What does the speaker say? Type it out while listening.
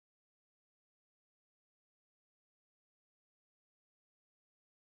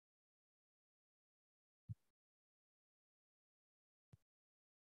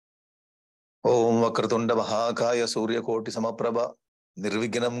Om Vakratunda Mahakaya Surya Koti Samaprabha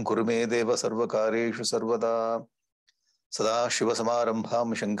Nirvignam Kurume Deva Sarvakareshu Sarvada Sada Shiva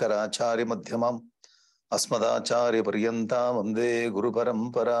Samarambham Shankaracharya Madhyamam Asmadacharya Paryantam Vande Guru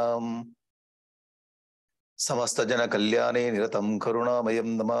Paramparam Samasta Jana Kalyane Niratam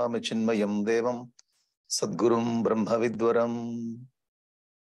Karunamayam Namami Chinmayam Devam Sadgurum Brahma Vidwaram.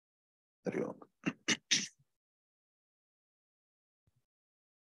 Hari Om.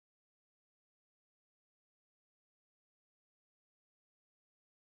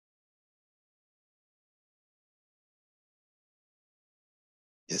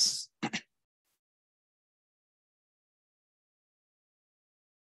 Yes.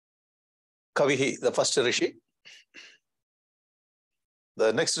 Kavihi, the first Rishi.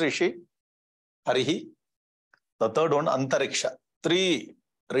 The next Rishi, Harihi. The third one, Antariksha. Three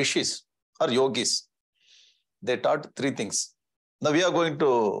Rishis or yogis. They taught three things. Now we are going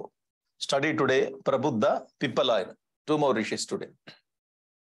to study today Prabuddha, Pippalayan. Two more Rishis today.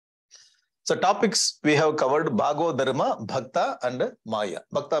 So topics we have covered Bhagavad Dharma, Bhakta and Maya.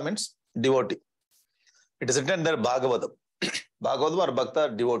 Bhakta means devotee. It is written there Bhagavatam. Bhagavatam or Bhakta,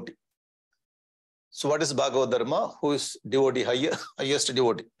 devotee. So what is Bhagavad Dharma? Who is devotee, highest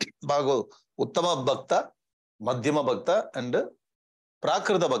devotee? Bhagavad, Uttama Bhakta, Madhyama Bhakta and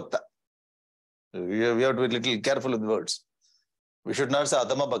Prakrita Bhakta. We have to be little careful with words. We should not say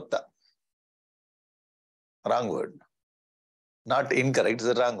Adama Bhakta. Wrong word. Not incorrect, it's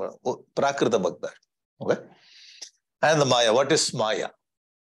a wrong word. Prakrita Bhakta. Okay? And the Maya. What is Maya?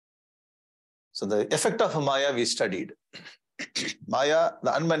 So the effect of Maya we studied. Maya,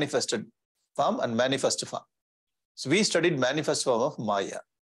 the unmanifested form and manifest form. So we studied manifest form of Maya.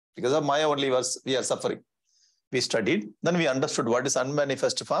 Because of Maya only we are suffering. We studied, then we understood what is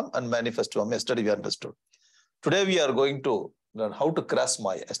unmanifest form and manifest form. Yesterday we understood. Today we are going to learn how to cross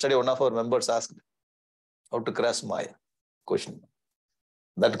Maya. Yesterday one of our members asked how to cross Maya. Question.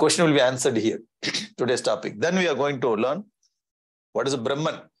 That question will be answered here. Today's topic. Then we are going to learn what is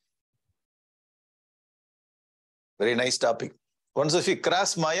Brahman. Very nice topic. Once if we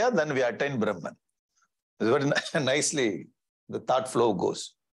cross Maya, then we attain Brahman. Very nicely the thought flow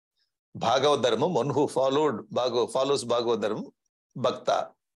goes. Bhagavad Dharma, one who follows Bhagavad Dharma, Bhakta.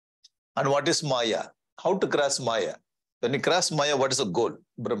 And what is Maya? How to cross Maya? When you cross Maya, what is the goal?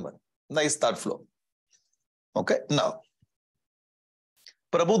 Brahman. Nice thought flow. Okay, now.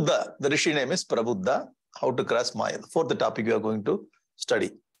 Prabuddha, the Rishi name is Prabuddha. How to cross Maya. The fourth topic we are going to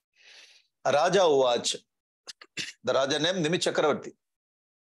study. Raja Uvach. The Raja name Nimi Chakravarti.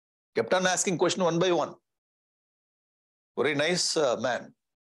 Kept on asking question one by one. Very nice man.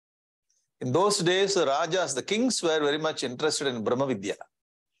 In those days, Rajas, the kings were very much interested in Brahma Vidya.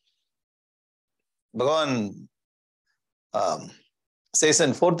 Bhagavan says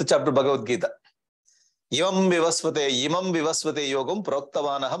in 4th chapter Bhagavad Gita, Imam vivasvate yogam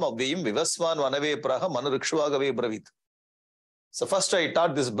proktavanaham avvayim vivasvan vanave praha manurikshvagave bravit. So first I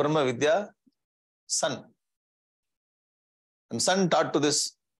taught this Brahma Vidya, son. And son taught to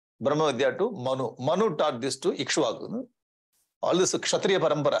this Brahma Vidya to Manu. Manu taught this to Ikshvaku. All this Kshatriya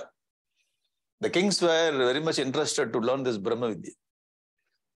Parampara. The kings were very much interested to learn this Brahma Vidya.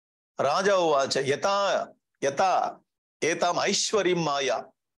 Raja Uvacha, Yata, Etam Aishwarim Maya.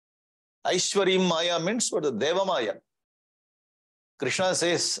 Aishwarim Maya means what? The Deva Maya. Krishna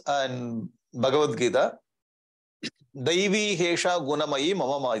says in Bhagavad Gita, Daivi Hesha Gunamayi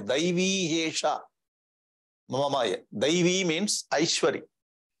Mama Maya. Daivi Hesha Mama Maya. Daivi means Aishwari.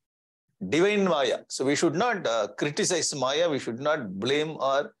 Divine Maya. So we should not criticize Maya. We should not blame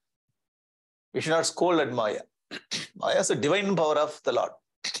or we should not scold at Maya. Maya is the divine power of the Lord.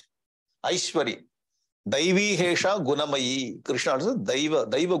 Aishwari. Daivi Hesha Gunamayi. Krishna also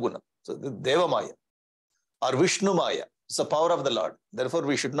Daiva Guna. So the Deva Maya or Vishnu Maya. It's the power of the Lord. Therefore,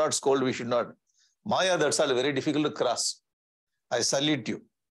 we should not scold. We should not. Maya, that's all very difficult to cross. I salute you.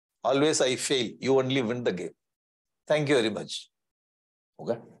 Always I fail. You only win the game. Thank you very much.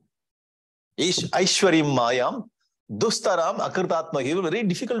 Okay. Aishwarim Mayam. Dustaram Akritatma. Very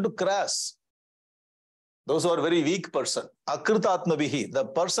difficult to cross. Those who are very weak person. Akritatma Bihi. The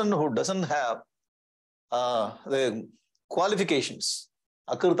person who doesn't have the qualifications.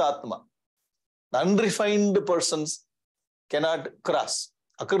 Akritatma. The unrefined persons cannot cross.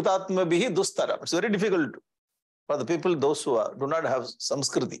 Akritatma Bihi Dustaram. It's very difficult for the people, those who do not have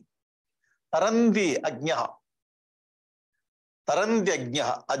Samskriti. Taranti Ajnaha. Taranti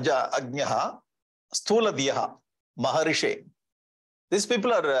Ajnaha. Stula Diyaha. Maharishe. These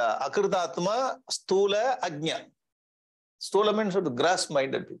people are Akritatma, Stula, Ajna. Stula means the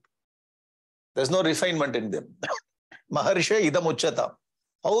grass-minded people. There's no refinement in them. Maharishe Idam Uchata.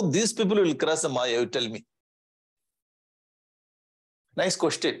 How these people will cross the Maya, you tell me. Nice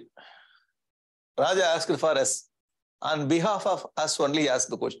question. Raja asked for us. On behalf of us only, he asked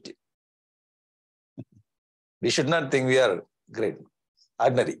the question. We should not think we are great.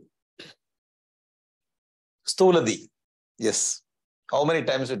 Ordinary. Stuladi. Yes. How many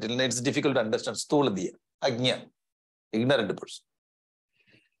times it's difficult to understand. Stuladi. Agnya. Ignorant person.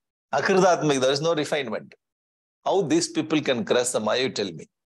 Akridatmik, there is no refinement. How these people can cross the Maya, you tell me.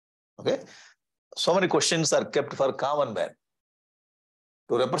 Okay? So many questions are kept for common man.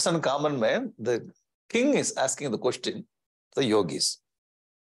 To represent common man, the king is asking the question, the yogis.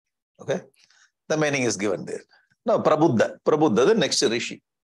 Okay? The meaning is given there. Now, Prabuddha, the next rishi,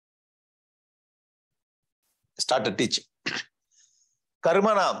 started teaching.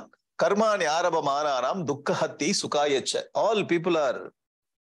 Karmani arabhamananam dukkahati sukayacha. All people are,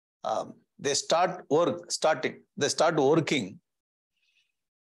 they start working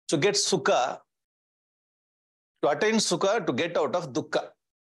to get sukha, to attain sukha, to get out of dukkha.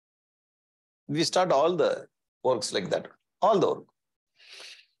 We start all the works like that. All the work.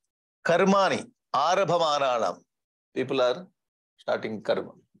 Karmani arabhamananam. People are starting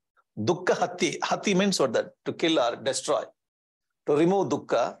karma. Dukkha hati. Hati means what that? To kill or destroy. To remove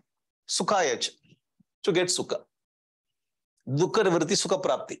dukkha. Sukhayach. To get sukha. Dukkha nivritti sukha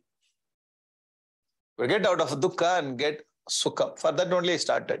prapti. We get out of dukkha and get sukha. For that only I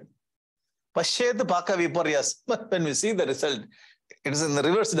started. Pashyet paka viparyas. When we see the result, it is in the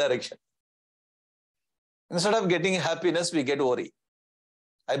reverse direction. Instead of getting happiness, we get worry.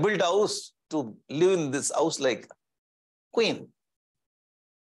 I built a house to live in this house like queen.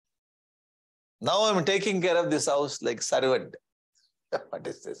 Now I'm taking care of this house like servant. What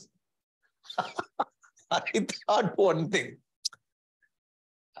is this? I thought one thing.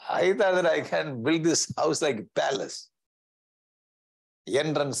 I thought that I can build this house like palace.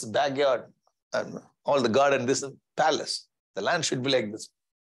 Entrance, backyard, and all the garden, this is palace. The land should be like this.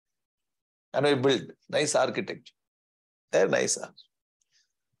 And I built nice architecture. Very nice house.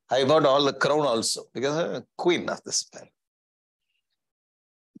 I got all the crown also because I'm a queen of this palace.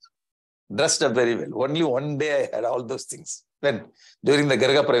 Dressed up very well. Only one day I had all those things. When during the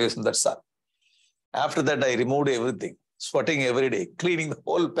Garga Pravesam, that's all. After that, I removed everything, sweating every day, cleaning the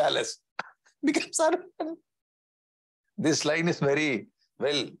whole palace. Became servant. This line is very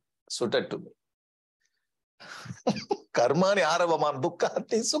well suited to me. Karmani aravaman dukkha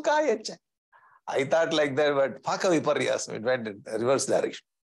sukhayacha. I thought like that, but paka viparyasam, it went in the reverse direction.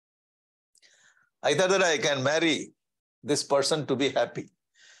 I thought that I can marry this person to be happy.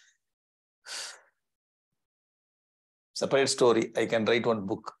 Separate story. I can write one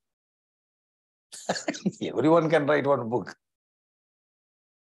book. Everyone can write one book.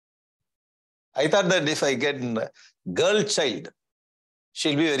 I thought that if I get a girl child,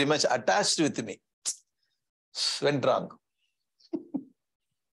 she'll be very much attached with me. Went wrong.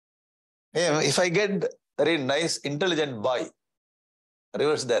 If I get a very nice, intelligent boy,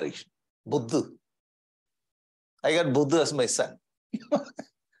 reverse direction. Buddha. I got Buddha as my son.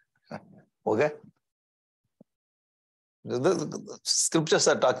 Okay? The scriptures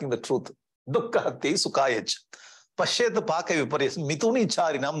are talking the truth. Dukkha sukayach. Pashyet paka viparyas. Mituni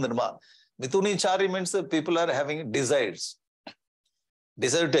charinam nirma. Mituni chari means that people are having desires.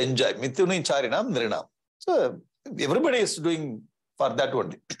 Desire to enjoy. Mituni charinam nirnam. So everybody is doing for that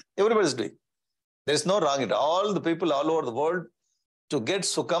only. Everybody is doing. There is no wrong in it. All the people all over the world to get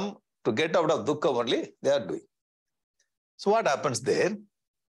sukham, to get out of dukkha only, they are doing. So what happens there?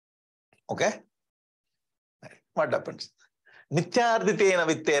 Okay? What happens? Nityarditena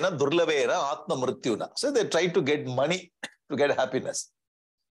vittena durlavena atma mrityuna. So they try to get money to get happiness.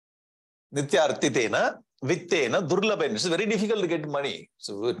 Nityarditena vittena durlavena. It's very difficult to get money.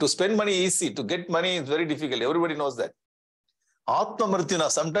 So to spend money easy, to get money is very difficult. Everybody knows that. Atma mrityuna.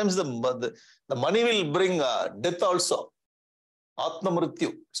 Sometimes the money will bring death also. Atma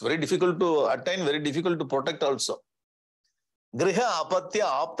mrityu. It's very difficult to attain, very difficult to protect also. Griha apatya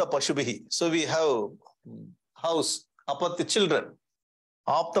apta pashubhihi. So we have house, apatya children,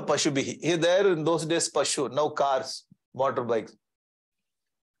 apta pashubhihi. Here there in those days pashu, now cars, motorbikes.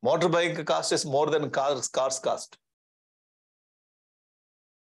 Motorbike cost is more than cars cost.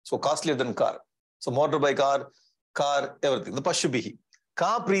 So costlier than car. So motorbike, car, everything. The pashubhihi.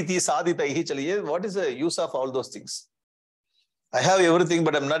 Ka priti saditaihi chaliye. What is the use of all those things? I have everything,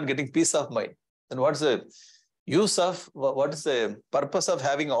 but I'm not getting peace of mind. Then what's the use of, what is the purpose of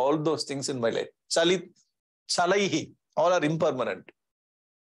having all those things in my life? Chalaihi, all are impermanent.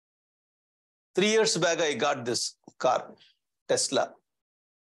 3 years back, I got this car, Tesla.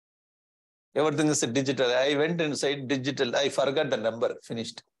 Everything is digital. I went inside digital. I forgot the number.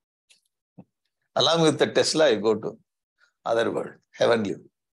 Finished. Along with the Tesla, I go to other world. Heavenly.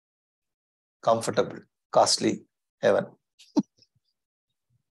 Comfortable. Costly. Heaven.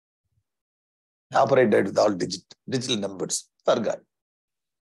 Operated with all digital numbers. Forgot.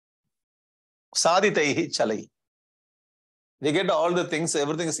 Saditaihi chalai. We get all the things,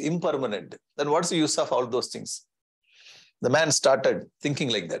 everything is impermanent. Then what's the use of all those things? The man started thinking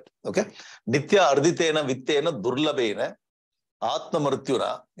like that. Okay. Nitya arditena vittena durlabena atma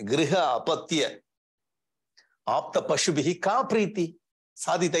mrityuna griha apatya apta pashubhihi ka priti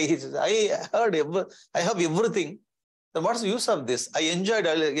saditaihi. I heard, I have everything. Then what's the use of this? I enjoyed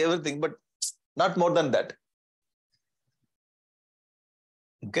everything, but not more than that.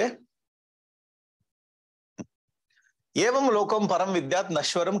 Okay. Evam lokam param vidyat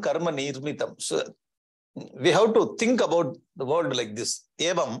nashwaram karma nirmitam. So we have to think about the world like this.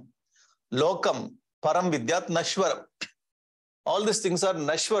 Evam lokam param vidyat nashwaram. All these things are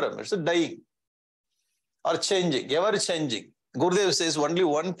nashwaram. It's a dying or changing, ever changing. Gurudev says only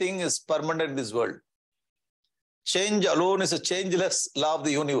one thing is permanent in this world. Change alone is a changeless law of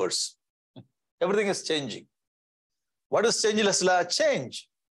the universe. Everything is changing. What is changeless law? Change.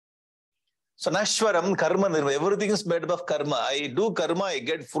 So Nashwaram, karma, everything is made up of karma. I do karma, I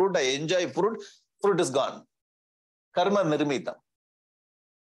get fruit, I enjoy fruit, fruit is gone. Karma nirmita.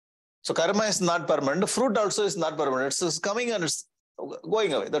 So karma is not permanent. Fruit also is not permanent. It's coming and it's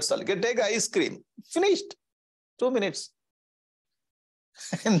going away. That's all. You can take ice cream. Finished. 2 minutes.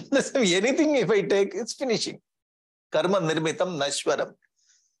 Anything if I take, it's finishing. Karma nirmitam nashwaram.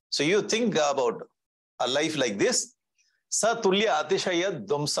 So you think about a life like this. Satulya atishaya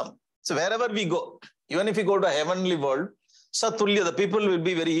dvamsam. So wherever we go, even if we go to a heavenly world, Satulya, the people will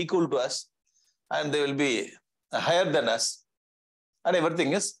be very equal to us and they will be higher than us and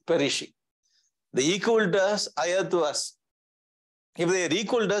everything is perishing. They equal to us, higher to us. If they are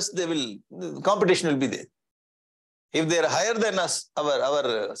equal to us, competition will be there. If they are higher than us,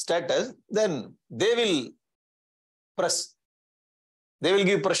 our status, then they will press. They will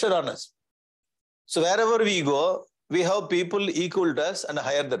give pressure on us. So wherever we go, we have people equal to us and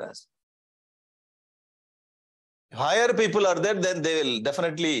higher than us. If higher people are there, then they will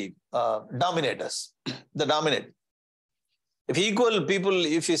definitely dominate us. They dominate. If equal people,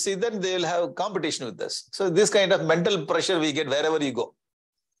 if you see them, they will have competition with us. So this kind of mental pressure we get wherever you go.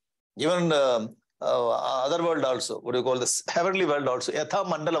 Even other world also, what do you call this? Heavenly world also. Yatha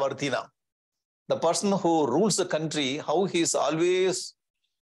mandala vartina. The person who rules the country, how he is always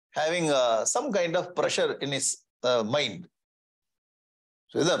having some kind of pressure in his mind.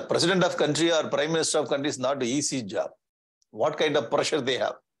 So the president of country or prime minister of country is not an easy job. What kind of pressure they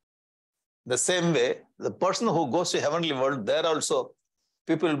have? The same way, the person who goes to heavenly world, there also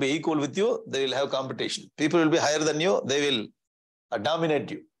people will be equal with you. They will have competition. People will be higher than you. They will dominate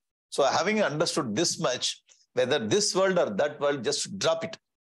you. So having understood this much, whether this world or that world, just drop it.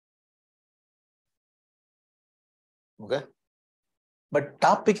 Okay. But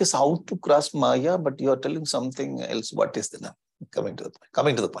topic is how to cross Maya, but you are telling something else. What is the name? Coming to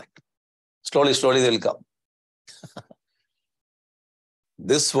the point. Slowly, they will come.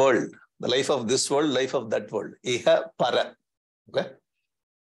 This world, the life of this world, life of that world. Iha para. Okay.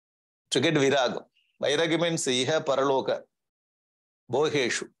 To get viraga. Vairagya means iha paraloka.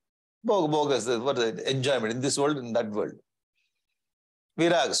 Bhogeshu. Bhoga is what enjoyment in this world, in that world.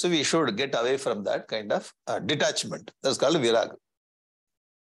 Viraga. So we should get away from that kind of detachment. That's called viraga.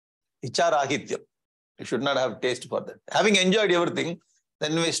 Icharahitya. You should not have taste for that. Having enjoyed everything,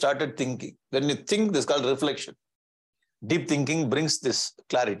 then we started thinking. When you think, this is called reflection. Deep thinking brings this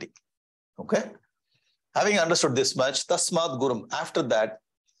clarity. Okay? Having understood this much, tasmat gurum. After that,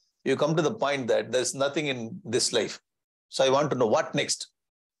 you come to the point that there is nothing in this life. So I want to know what next.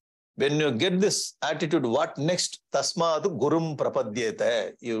 When you get this attitude, what next? Tasmat gurum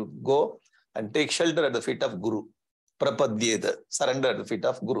prapadyeta. You go and take shelter at the feet of Guru. Prapadyeta. Surrender at the feet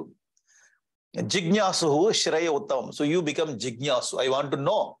of Guru. Jignasu Shraya Uttam. So you become Jignasu. I want to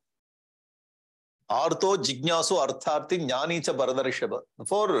know. Artho, Jignasu, Artharthi, Jnani cha Baradarishaba.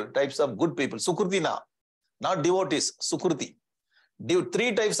 4 types of good people. Sukrutina. Not devotees. Sukruti.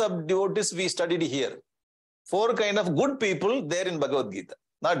 3 types of devotees we studied here. 4 kind of good people there in Bhagavad Gita.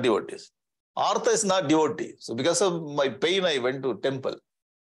 Not devotees. Artha is not devotee. So because of my pain, I went to temple.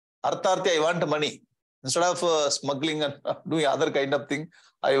 Artharthi, I want money. Instead of smuggling and doing other kind of thing,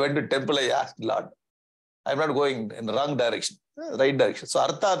 I went to temple, I asked Lord, I'm not going in the wrong direction, right direction. So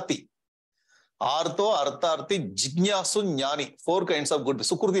Artharthi. Artho, Artharthi, Jignasu, Jnani. 4 kinds of good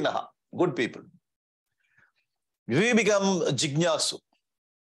people. Sukrutinaha, good people. We become Jignasu.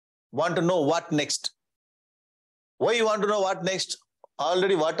 want to know what next. Why you want to know what next?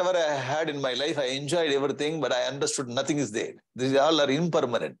 Already whatever I had in my life, I enjoyed everything, but I understood nothing is there. These all are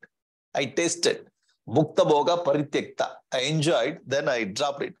impermanent. I tasted. Mukta bhoga parityakta. I enjoyed, then I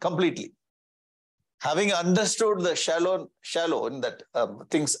dropped it completely. Having understood the shallow in that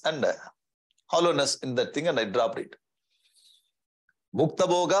things and hollowness in that thing, and I dropped it. Mukta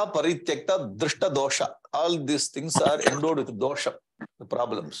bhoga parityakta drishta dosha. All these things are endowed with dosha, the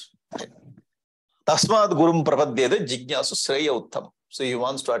problems. Tasmad gurum prapadyede jignasu shreya uttam. So he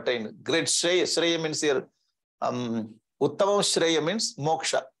wants to attain great shreya. Shreya means here, uttamam shreya means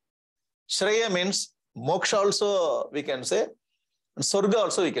moksha. Shreya means moksha also we can say, and Sorga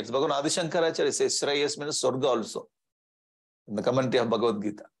also we can say. Bhagavan Adi Shankaracharya says Shreyas means Sorga also. In the commentary of Bhagavad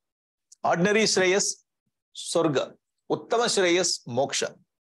Gita. Ordinary Shreyas, Sorga. Uttama Shreyas, Moksha.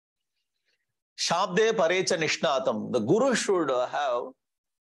 Shabde Parecha Nishnatam. The Guru should have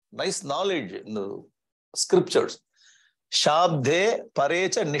nice knowledge in the scriptures. Shabde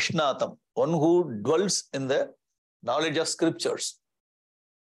Parecha Nishnatam. One who dwells in the knowledge of scriptures.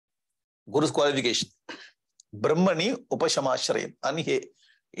 Guru's qualification. Brahmani Upashamashrayam. And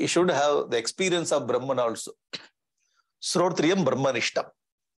he should have the experience of Brahman also. Srotriyam Brahmanishtam.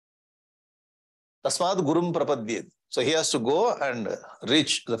 Tasmad Gurum Prapadyed. So he has to go and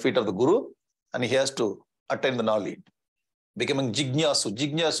reach the feet of the Guru, and he has to attain the knowledge. Becoming Jignasu.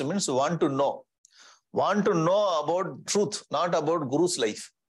 Jignasu means want to know. Want to know about truth, not about Guru's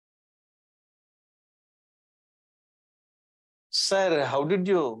life. Sir,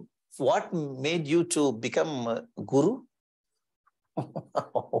 what made you to become a Guru?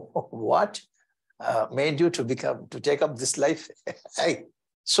 What made you to take up this life?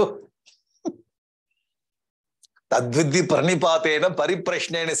 So, Tadviddi pranipatena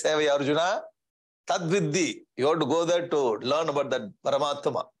pariprashnena sevaya Arjuna. Tadviddi. You have to go there to learn about that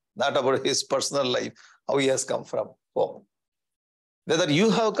Paramatma, not about his personal life, how he has come from home. Whether you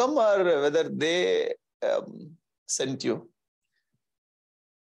have come or whether they sent you.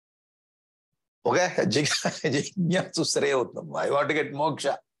 Okay, I want to get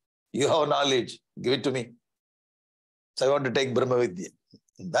moksha. You have knowledge. Give it to me. So I want to take Brahma Vidya.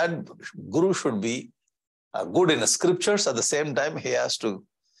 That Guru should be good in the scriptures. At the same time, he has to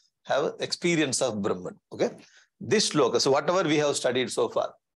have experience of Brahman. Okay. This shloka, so whatever we have studied so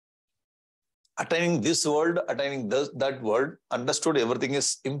far, attaining this world, attaining that world, understood everything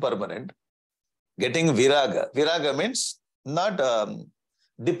is impermanent. Getting viraga. Viraga means not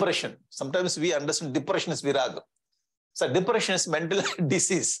depression. Sometimes we understand depression is viraga. So depression is mental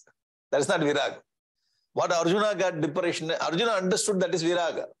disease. That is not viraga. What Arjuna got depression, Arjuna understood that is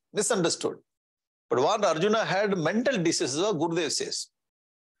viraga. Misunderstood. But what Arjuna had mental disease, Gurudev says.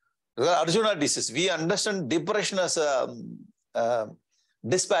 Arjuna disease. We understand depression as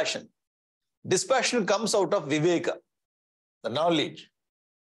dispassion. Dispassion comes out of viveka, the knowledge.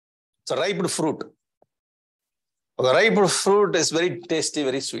 It's a ripe fruit. A ripe fruit is very tasty,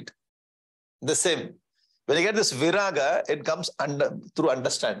 very sweet. The same. When you get this viraga, it comes through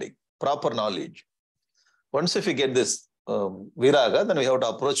understanding, proper knowledge. Once if you get this viraga, then we have to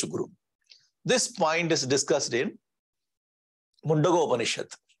approach Guru. This point is discussed in Mundaga Upanishad.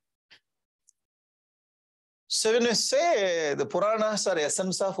 So when you say the Puranas are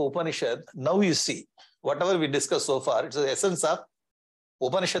essence of Upanishad, now you see, whatever we discussed so far, it's the essence of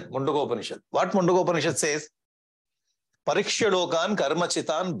Upanishad, Mundaga Upanishad. What Mundaga Upanishad says? Parikshalokan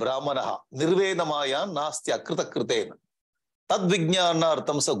karmachitan brahmanaha nirvedamayan nasti akrita kritena tad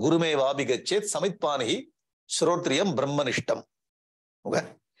vijnanartam sa gurume vabhigachet samitpanihi shrotriyam brahmanishtam. Okay.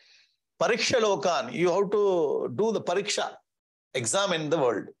 Parikshalokan, you have to do the pariksha, examine the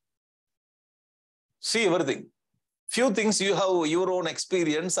world. See everything. Few things you have your own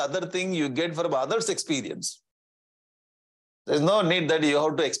experience, other thing you get from others' experience. There is no need that you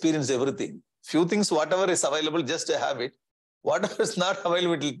have to experience everything. Few things, whatever is available, just to have it. Whatever is not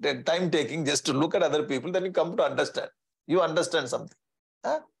available, it will time taking just to look at other people, then you come to understand. You understand something.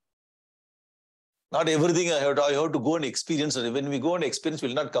 Huh? Not everything I have to go and experience. When we go and experience, we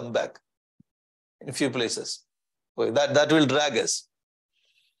will not come back in a few places. That will drag us.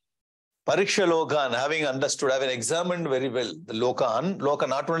 Pariksha Lokan, having understood, having examined very well the Lokan,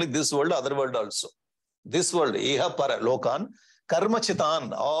 not only this world, other world also. This world, Iha Para Lokan, Karma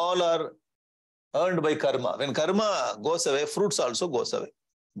Chitan, all are earned by karma. When karma goes away, fruits also goes away.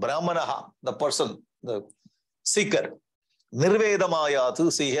 Brahmanaha, the person, the seeker.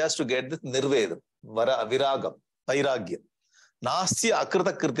 Nirvedamayatu, see, he has to get this nirvedam, viragam, vairagya. Nasya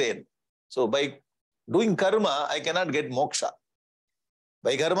akrita kriten. So by doing karma, I cannot get moksha.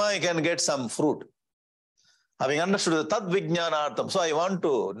 By karma, I can get some fruit. Having understood the Tat Vijnanartham, so I want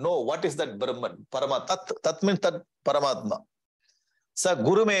to know what is that Brahman. Tat means Tat Paramatma. Sa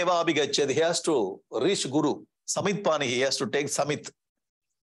Guru Meva Abhigachyad, he has to reach Guru. Samit Pani, he has to take Samit.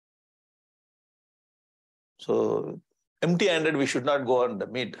 So, empty-handed, we should not go and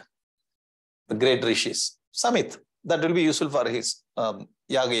meet the great rishis. Samit, that will be useful for his Yaga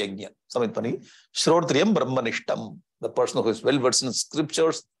Yajna. Samit Pani. Shrotriyam Brahmanishtam, the person who is well versed in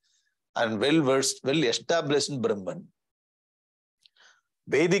scriptures and well established in Brahman.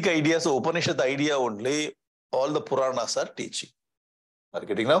 Vedic ideas, Upanishad idea only, all the Puranas are teaching. Are you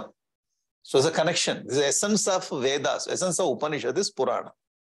getting now? So it's a connection. This is the essence of Vedas, essence of Upanishad is Purana.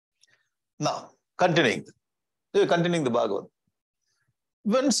 Now, continuing the Bhagavath.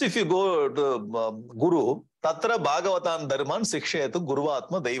 Once if you go to Guru, Tatra Bhagavatam Dharman Sikshayatu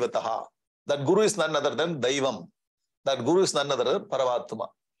Guruvatma Daivataha. That Guru is none other than Daivam. That Guru is none other than Paramatma.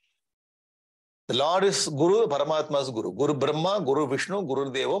 The Lord is Guru, Paramatma is Guru. Guru Brahma, Guru Vishnu,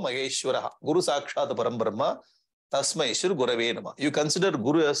 Guru Deva, Maheshwaraha. Guru Sakshat Param Brahma, Tasma Ishur Gurave Nama. You consider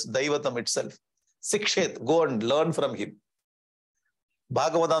Guru as Daivatam itself. Sikshet, go and learn from him.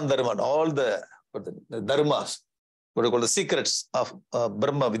 Bhagavatam Dharman, all the dharmas, what you call the secrets of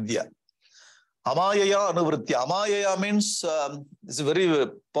Brahma Vidya. Amayaya Anuvritya. Amayaya means, it's a very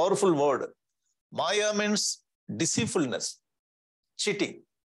powerful word. Maya means deceitfulness, cheating.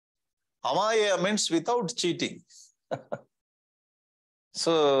 Amaya means without cheating.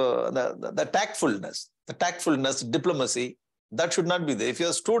 So the tactfulness, diplomacy, that should not be there. If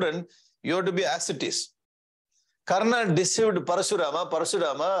you're a student, you have to be as it is. Karna deceived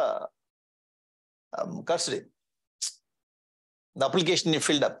Parashurama cursed him. The application he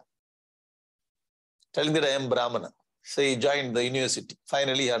filled up, telling that I am Brahmana. So he joined the university.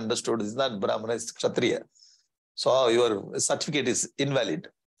 Finally, he understood this is not Brahmana, it's Kshatriya. So your certificate is invalid.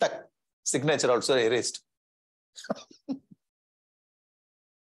 Signature also erased.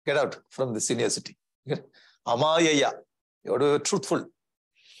 Get out from this university. Amayaya. You have to be truthful.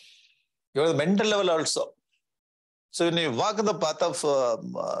 You have the mental level also. So when you walk the path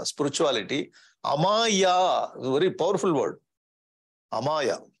of spirituality, Amaya is a very powerful word.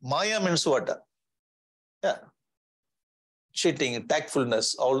 Amaya. Maya means what? Yeah. Cheating,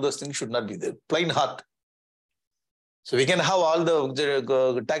 tactfulness, all those things should not be there. Plain heart. So we can have all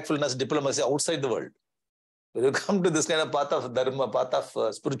the tactfulness, diplomacy outside the world. When you come to this kind of path of dharma, path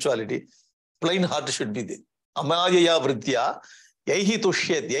of spirituality, plain heart should be there. Amayaya vritya, yaihi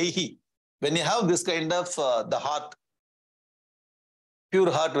tushyet, yaihi. When you have this kind of the heart,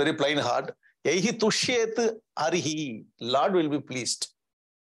 pure heart, very plain heart, yaihi tushyet arihi, Lord will be pleased.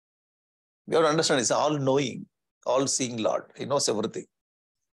 You have to understand, it's all-knowing, all-seeing Lord. He knows everything.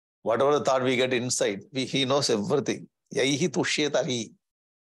 Whatever the thought we get inside, he knows everything. Yaihi tushyet arihi.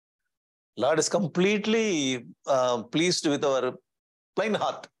 Lord is completely pleased with our plain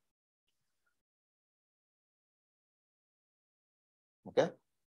heart. Okay?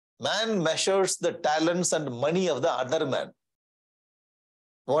 Man measures the talents and money of the other man.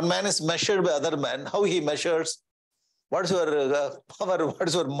 One man is measured by other man. How he measures? What's your power?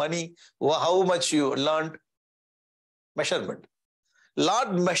 What's your money? How much you learned? Measurement.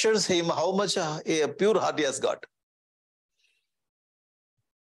 Lord measures him how much a pure heart he has got.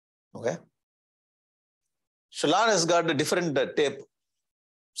 Okay? So Lord has got a different tape.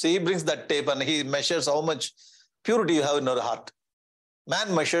 So he brings that tape and he measures how much purity you have in your heart.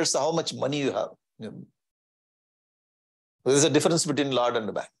 Man measures how much money you have. There is a difference between Lord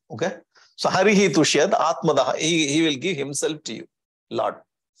and man. Okay? So Harihi Tushyad Atmadaha, he will give himself to you, Lord.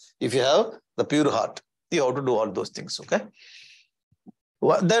 If you have the pure heart, you have to do all those things. Okay?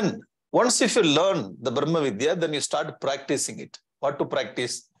 Then, once if you learn the Brahma Vidya, then you start practicing it. What to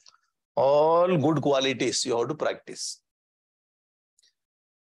practice? All good qualities you have to practice.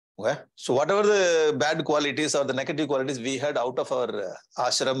 Okay? So whatever the bad qualities or the negative qualities we had out of our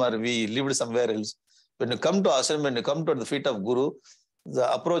ashram or we lived somewhere else, when you come to ashram, when you come to the feet of Guru,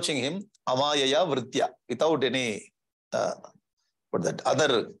 approaching him, amayaya vritya, without any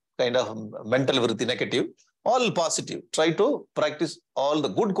other kind of mental vritti, negative, all positive. Try to practice all the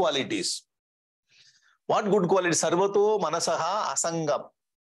good qualities. What good qualities? Sarvato manasaha asangam.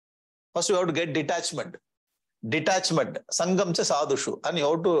 First, you have to get detachment. Detachment. Sangam cha sadhushu. And you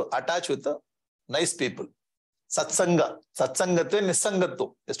have to attach with the nice people. Satsanga. Satsangatve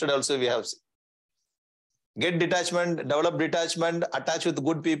nisangattu. Yesterday also we have seen. Get detachment, develop detachment, attach with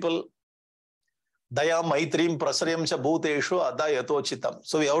good people. Daya maitrim prasaryam cha bhuteshu adayato chitam.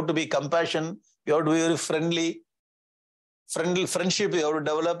 So we have to be compassion. We have to be very friendly. Friendship we have to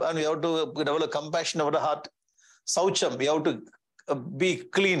develop, and we have to develop compassion over the heart. Saucham, we have to be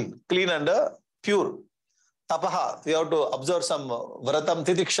clean and pure. Tapaha, we have to observe some vratam,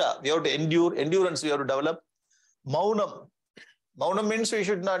 titiksha, we have to endure, endurance we have to develop. Maunam. Maunam means we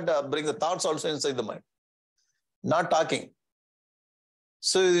should not bring the thoughts also inside the mind. Not talking.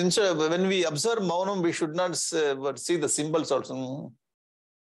 So instead, when we observe Maunam, we should not see the symbols also.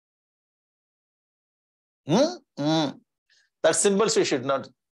 That symbols we should not.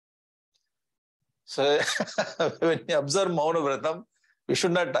 So when you observe Mauna Vratam, we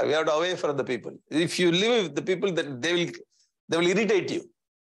should not, we have to away from the people. If you live with the people, then they will irritate you.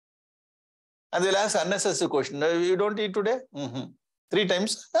 And they'll ask unnecessary question. You don't eat today? 3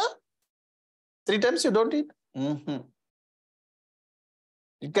 times? Huh? 3 times you don't eat?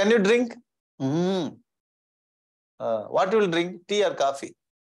 Can you drink? What you will drink? Tea or coffee?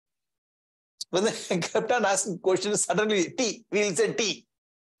 When they kept on asking questions, suddenly tea. We will say tea.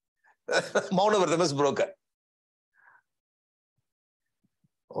 Mauna Vratam is broken.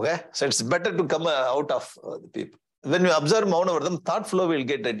 Okay? So it's better to come out of the people. When you observe Mauna Vratam, thought flow will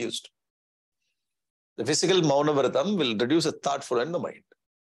get reduced. The physical Mauna Vratam will reduce the thought flow in the mind.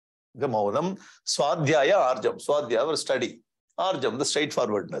 The Maunam, Swadhyaya, Arjam. Swadhyaya, our study. Arjam, the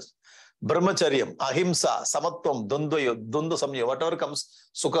straightforwardness. Brahmacharyam, Ahimsa, Samatvam, Dundva Samya, whatever comes,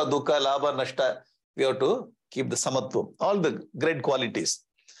 Sukha, Dukha, Labha, Nashta, we have to keep the Samatvam. All the great qualities.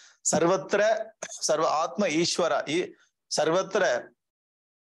 Sarvatra, Sarva Atma Ishvara, Sarvatra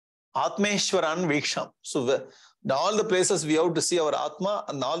Atmeshwaran Viksham. So all the places we have to see our Atma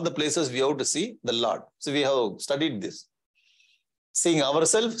and all the places we have to see the Lord. So we have studied this. Seeing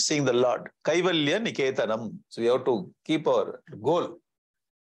ourselves, seeing the Lord. Kaivalya Niketanam. So we have to keep our goal.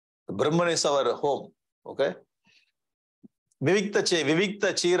 Brahman is our home. Okay? Vivikta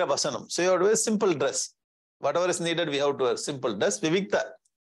Chira Vasanam. So you have to wear simple dress. Whatever is needed, we have to wear simple dress. Vivikta.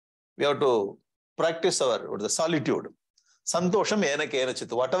 We have to practice the solitude. Santosham ena kena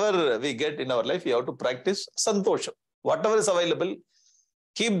chitta. Whatever we get in our life, we have to practice santosham. Whatever is available,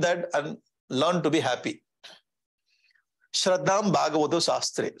 keep that and learn to be happy. Shraddham Bhagavata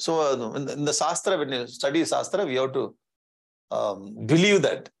Shastra. So in the Shastra, when you study Shastra, we have to believe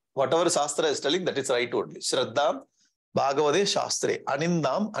that whatever Shastra is telling, that is right only. Shraddham Bhagavate Shastra.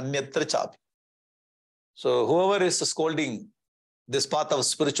 Anindam Anyatra Chapi. So whoever is scolding this path of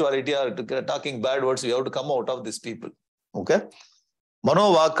spirituality or talking bad words, we have to come out of these people. Okay?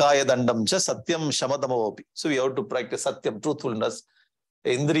 Manovakaya Dandam Cha Satyam Shamadamaopi. So we have to practice Satyam, truthfulness,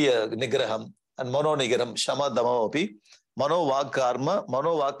 Indriya Nigraham, and Mano Nigram, Shamadamaopi, Manovak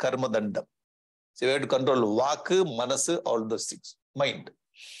Karma Dandam. So we have to control Vak, Manas, all those things. Mind.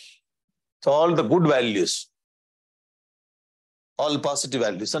 So all the good values, all positive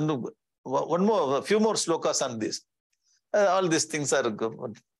values. And a few more slokas on this. All these things are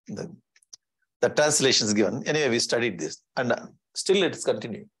good. The translation is given. Anyway, we studied this. And still it is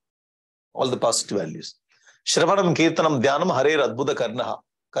continuing. All the positive values. Shravanam Kirtanam Dhyanam Harer Adbhuta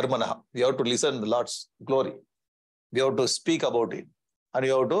Karmanaha. We have to listen to the Lord's glory. We have to speak about it. And we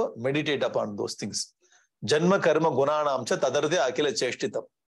have to meditate upon those things. Janma Karma Gunanam Cha Tadarde Akila Cheshtitam.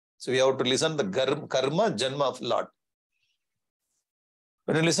 So we have to listen to the Karma Janma of Lord.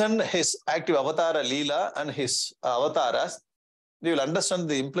 When you listen his active avatara Leela and his avataras, we will understand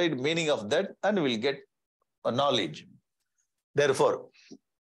the implied meaning of that and we will get a knowledge. Therefore,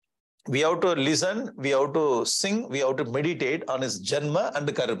 we have to listen, we have to sing, we have to meditate on his Janma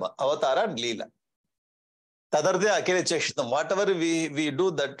and Karma, avatara and Leela. Tadarthe Akile Cheshtitam. Whatever we do,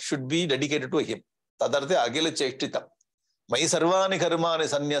 that should be dedicated to him. Tadarthe Akile Cheshtitam. Mai Sarvani Karmani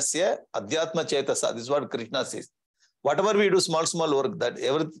Sanyasya Adhyatma Chetasa. This is what Krishna says. Whatever we do, small work, that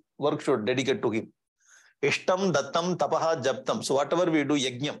every work should dedicate to him. Ishtam, Dattam, Tapaha, Japtam. So whatever we do,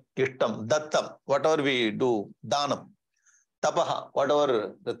 Yajnam, Ishtam, Dattam, whatever we do, Danam, Tapaha,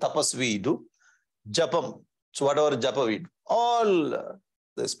 whatever the tapas we do, Japam, so whatever japa we do, all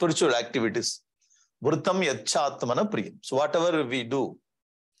the spiritual activities, Vrutam Yachatmana Priyam. So whatever we do,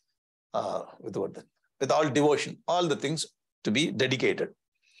 with all devotion, all the things to be dedicated.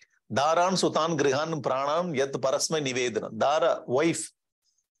 Daran, Sutan, Grihan, Pranam, Yat Parasma Nivedana. Dara, wife,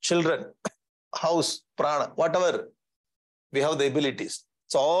 children, house, prana, whatever we have the abilities.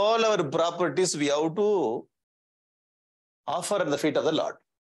 So all our properties we have to offer at the feet of the Lord.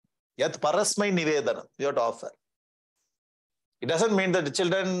 Yat Parasmai Nivedana, we have to offer. It doesn't mean that the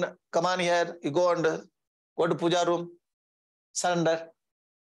children come on here, you go to puja room, surrender.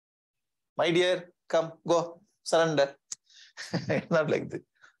 My dear, come, go, surrender. It's not like that.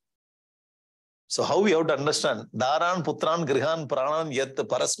 So how we have to understand Daran, Putran, Grihan, Pranam, Yat,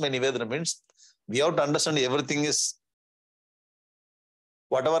 Parasme, Nivedana means we have to understand everything is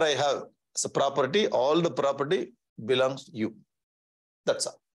whatever I have as a property, all the property belongs to you. That's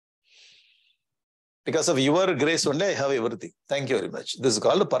all. Because of your grace only, I have everything. Thank you very much. This is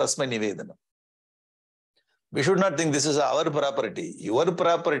called Parasma Nivedana. We should not think this is our property. Your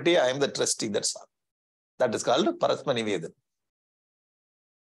property, I am the trustee, that's all. That is called Parasma Nivedana.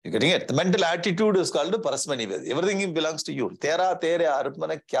 You're getting it? The mental attitude is called Parasma Nivedana. Everything belongs to you. Tera, tere,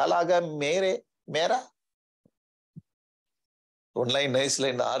 arupmana, kya laga, mere, mera. One line, nice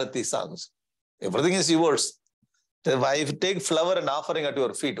line, the Arati songs. Everything is yours. If you take flower and offering at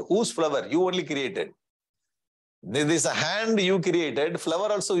your feet, whose flower? You only created. This is a hand you created,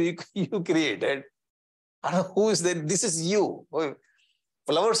 flower also you created. And who is that? This is you.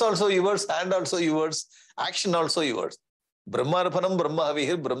 Flowers also yours, hand also yours, action also yours. Brahmarpanam, Brahma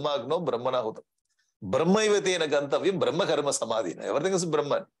Havihir, Brahma Agno, Brahmana Hutam. Brahma Ivatena Gantavyam, Brahma Karma Samadhina. Everything is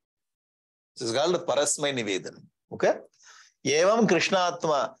Brahman. This is called Parasmai Nivedanam. Okay? Evam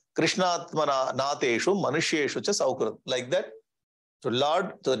Krishnatma Nateshu Manusheshu Cha Saukrat. Like that. So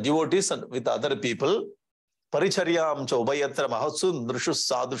Lord, the devotees and with other people, Paricharyam Cha Ubayatra Mahatsu Nrushu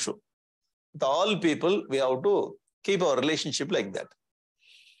Sadhushu. With all people, we have to keep our relationship like that.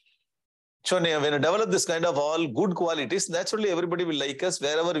 So when you develop this kind of all good qualities, naturally everybody will like us.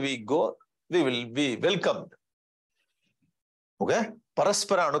 Wherever we go, we will be welcomed. Okay?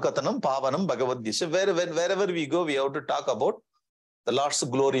 Paraspara Anukatanam, Pavanam, Bhagavatgita. Wherever we go, we have to talk about the Lord's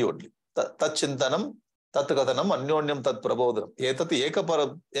glory only. Tat Chintanam, Tat Katanam, Anyonyam Tat Prabodhanam. Etati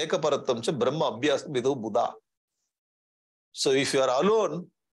Ekaparattam cha Brahma Abhyas Vidhu Buddha. So if you are alone,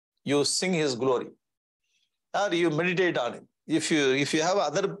 you sing his glory. Or you meditate on him. If you have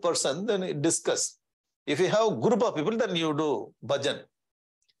other person, then discuss. If you have group of people, then you do bhajan.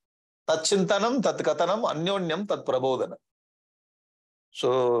 Tat Chintanam, Tat Katanam, Anyonyam Tat Prabodhanam.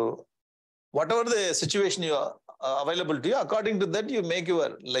 So, whatever the situation you are available to you, according to that, you make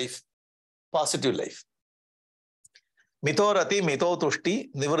your life positive life. Mito rati, mito tushti,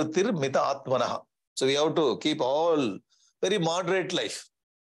 nivrittir, mita atmanaha. So, we have to keep all very moderate life.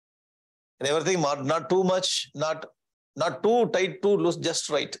 And everything, not too much, not too tight, too loose, just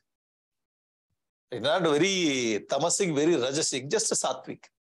right. Not very tamasic, very rajasic, just a sattvic.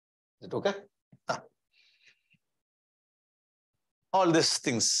 Is it okay? All these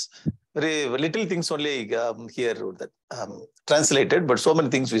things, very little things only here that translated, but so many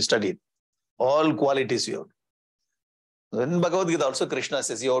things we studied. All qualities you have. In Bhagavad Gita also, Krishna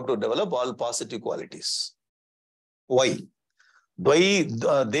says you have to develop all positive qualities. Why? Daivi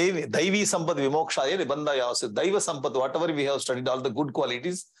sampad vimokshaya nibandhaya. Daiva sampad, whatever we have studied, all the good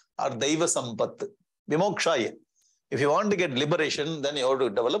qualities are Daiva sampad vimokshaya. If you want to get liberation, then you have to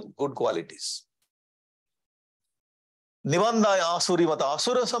develop good qualities. Nivandaya asuri mata.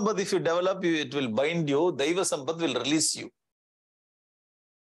 Asura sampad, if you develop, it will bind you. Daiva sampad will release you.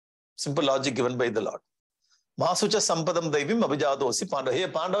 Simple logic given by the Lord. Masucha sampadam daivim abhijadosi Pandava. Hey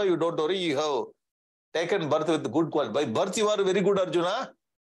Pandava, you don't worry, you have taken birth with good quality. By birth, you are very good, Arjuna.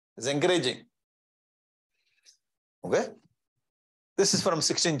 It's encouraging. Okay? This is from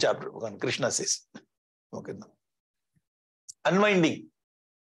 16th chapter. Krishna says. Okay. Unwinding.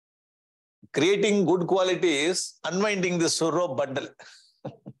 Creating good quality is unwinding the rope bundle.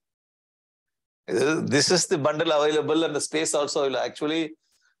 This is the bundle available and the space also. Actually,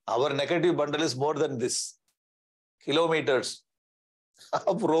 our negative bundle is more than this. Kilometers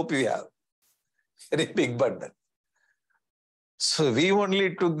of rope we have. Very big bundle. So we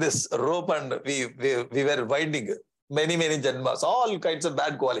only took this rope and we were winding many janmas, all kinds of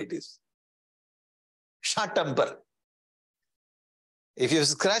bad qualities. Short temper. If you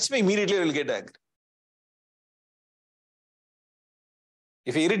scratch me, immediately I will get angry.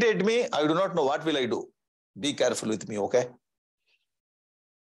 If you irritate me, I do not know what will I do. Be careful with me, okay?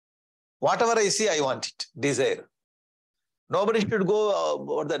 Whatever I see, I want it. Desire. Nobody should go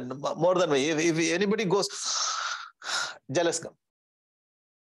more than me. If anybody goes, jealous come.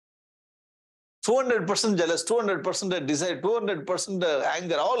 200% jealous, 200% desire, 200%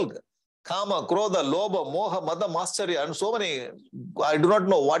 anger, all. Kama, Krodha, Lobha, Moha, Mada, Mascharya, and so many. I do not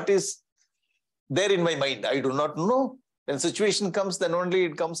know what is there in my mind. I do not know. When situation comes, then only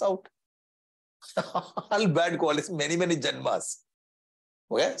it comes out. All bad qualities, many janmas.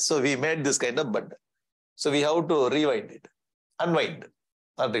 Okay? So we made this kind of bundle. So we have to rewind it. Unwind.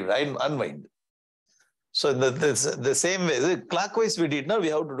 Not rewind, unwind. So the same way, clockwise we did, now we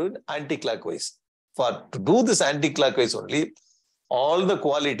have to do it anti-clockwise. To do this anti-clockwise only, all the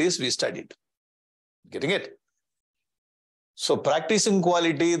qualities we studied. Getting it? So practicing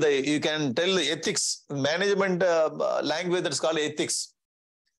quality, you can tell ethics, management language that's called ethics.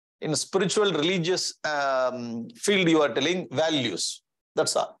 In spiritual, religious field, you are telling values.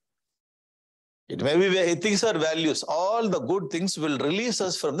 That's all. It may be ethics or values. All the good things will release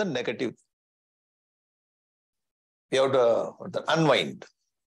us from the negative. We have to unwind.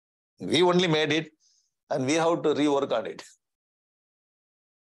 We only made it and we have to rework on it.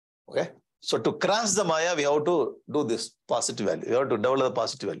 Okay? So to cross the Maya, we have to do this positive value. We have to develop the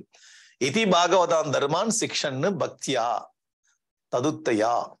positive value. Iti Bhagavatam Dharman Sikshan Bhaktya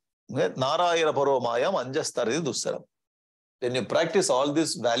Taduttaya Narayana Paromayam Anjastari Dussaram. When you practice all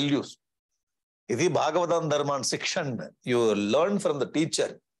these values, Iti Bhagavatam Dharman Sikshan, you learn from the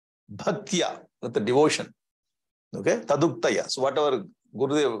teacher, Bhaktya, with the devotion. Okay? Taduttaya. So whatever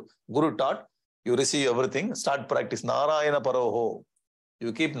Guru taught, you receive everything, start practice. Narayana Paroho.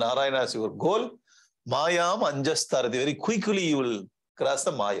 You keep Narayana as your goal. Mayam Anjastara. Very quickly you will cross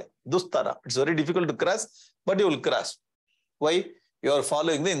the Maya. Dustara. It's very difficult to cross, but you will cross. Why? You are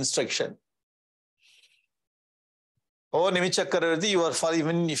following the instruction. Oh, Nimi Chakravarti, you are following.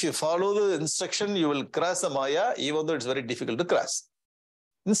 Even if you follow the instruction, you will cross the Maya, even though it's very difficult to cross.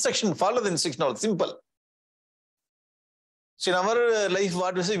 Instruction, follow the instruction. All simple. So in our life,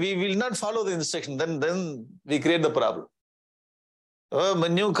 what we say, we will not follow the instruction. Then we create the problem. A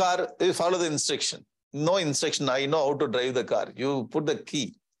new car, you follow the instruction. No instruction. I know how to drive the car. You put the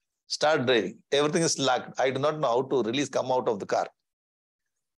key, start driving. Everything is locked. I do not know how to release, come out of the car.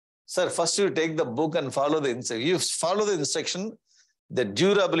 Sir, first you take the book and follow the instruction. You follow the instruction, the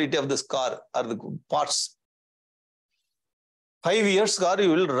durability of this car are the parts. 5 years car, you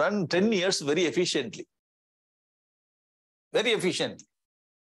will run 10 years very efficiently. Very efficiently.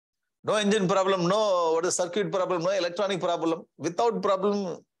 No engine problem, no circuit problem, no electronic problem. Without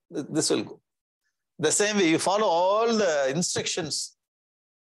problem, this will go. The same way, you follow all the instructions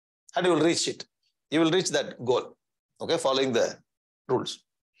and you will reach it. You will reach that goal. Okay, following the rules.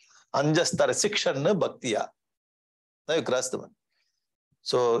 Anjastara Sikshana Bhaktiya. Now you cross the one.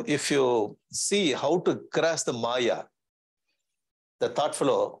 So if you see how to cross the Maya, the thought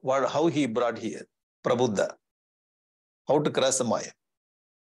flow, how he brought here, Prabuddha, how to cross the Maya.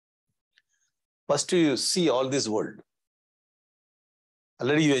 First you see all this world.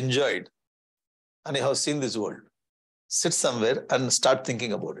 Already you enjoyed and you have seen this world. Sit somewhere and start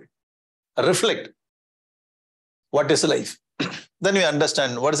thinking about it. Reflect. What is life? Then we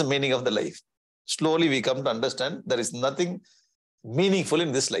understand what is the meaning of the life. Slowly we come to understand there is nothing meaningful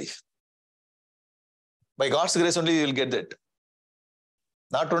in this life. By God's grace only you will get that.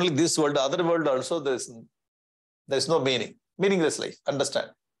 Not only this world, the other world also there is no meaning. Meaningless life. Understand.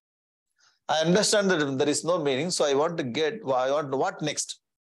 I understand that there is no meaning, so I want what next?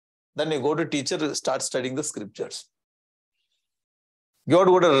 Then you go to teacher, start studying the scriptures. You have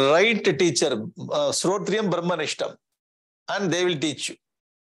to go to right teacher, Srotriyam Brahmanishtam, and they will teach you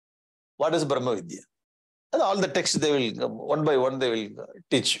what is Brahma Vidya. And all the texts they will, one by one, they will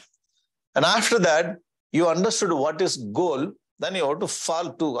teach you. And after that, you understood what is goal, then you have to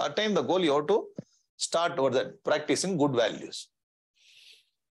fall to attain the goal, you have to start over that, practicing good values.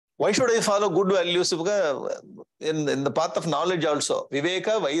 Why should I follow good values? Because in the path of knowledge also,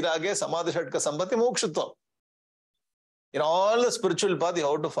 Viveka, Vairagya, Samadhi, Shatka, Sampati, Mokshatvam. In all the spiritual path, you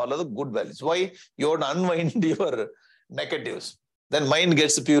have to follow the good values. Why? You have to unwind your negatives. Then mind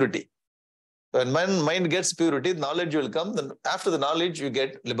gets purity. When mind gets purity, knowledge will come. Then after the knowledge, you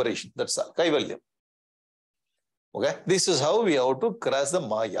get liberation. That's all. Kaivalyam. Okay? This is how we have to cross the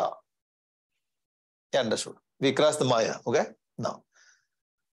Maya. You understood? We cross the Maya. Okay? Now.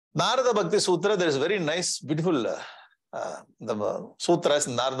 Narada Bhakti Sutra, there is very nice, beautiful the sutra is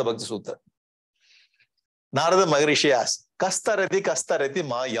Narada Bhakti Sutra. Narada Maharishi asks, Kastarati Kastarati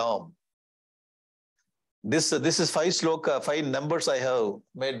Mayam. This is 5 numbers I have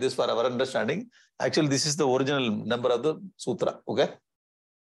made this for our understanding. Actually, this is the original number of the sutra. Okay?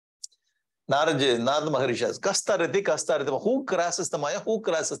 Narada Maharishi asks, Kastarati Kastarati. Who crosses the Maya? Who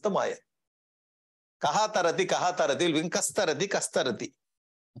crosses the Maya? Kahatarati Kahatarati will be Kastarati Kastarati.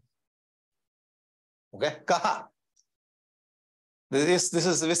 Okay, Kaha. This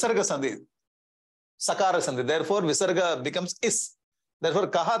is Visarga Sandhi. Sakara Sandhi. Therefore, Visarga becomes is. Therefore,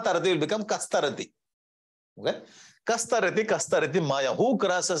 Kahatarati will become Kastarati. Okay? Kastarati, Kastarati Maya. Who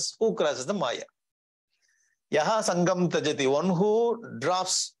crosses the Maya? Yaha Sangam Tajati. One who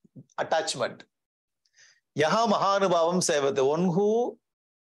drops attachment. Yaha Mahanubhavam Sevate. One who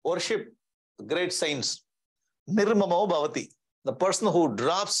worship great saints. Nirmamo Bhavati. The person who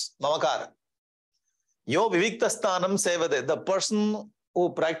drops Mamakara. Yo Viviktasthanam Sevade, the person who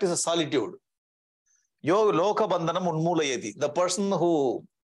practices solitude. Yo Loka Bandhanam Unmulayati, the person who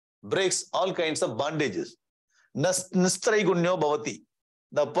breaks all kinds of bondages. Nistraigunyo Bhavati,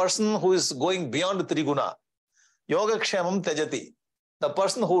 the person who is going beyond Triguna. Yoga Kshemam Tejati, the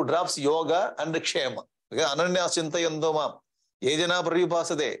person who drops yoga and kshema. Ananya Chintayandoma, Yajna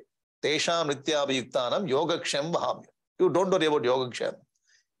Parivipasade, Tesham Nityabhayuktanam Yogaksham Vahami. You don't worry about Yogaksham.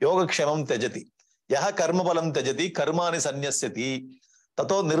 Yogakshamam Tejati. Yaha karma balam Tejati, karmani sanyasyati,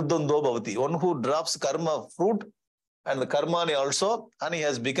 tato nirdando bhavati. One who drops karma fruit and the karmani also, and he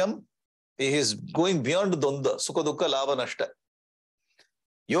has become, he is going beyond dvanda, sukha dukkha lava nashta.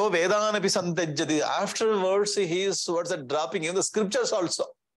 Yo vedanapi santejjati. Afterwards, he is towards the dropping in the scriptures also.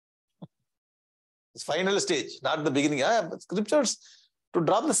 It's final stage, not the beginning. Scriptures, to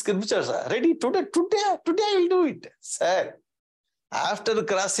drop the scriptures. Ready today I will do it. Sir, after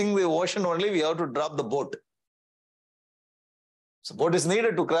crossing the ocean only, we have to drop the boat. So boat is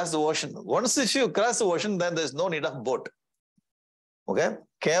needed to cross the ocean. Once if you cross the ocean, then there is no need of boat. Okay?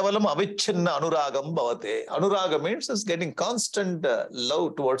 Kevalam avichinna anuragam bhavate. Anuraga means is getting constant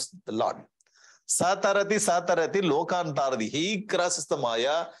love towards the Lord. Satarati lokantaradi. He crosses the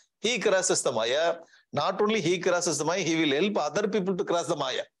Maya. He crosses the Maya. Not only he crosses the Maya, he will help other people to cross the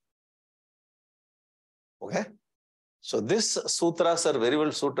Maya. Okay? So these sutras are very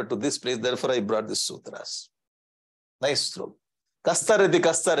well suited to this place. Therefore, I brought these sutras. Nice throw. Kastarati,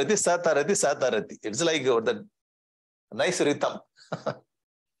 satarati. It's like that nice rhythm.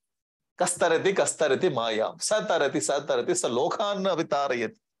 Kastarati, mayam. Satarati, salokan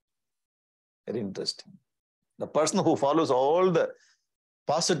vitarayati. Very interesting. The person who follows all the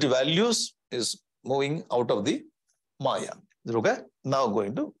positive values is moving out of the Maya. Okay? Now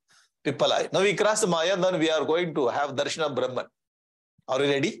going to Pippalai. Now we cross the Maya, then we are going to have Darshan of Brahman. Are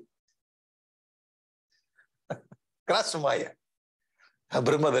you ready? Cross Maya.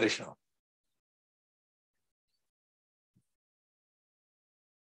 Brahma Darshan.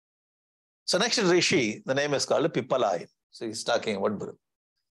 So next Rishi, the name is called Pippalai. So he's talking about Brahma.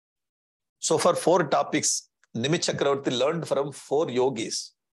 So for 4 topics, Nimi Chakravarti learned from 4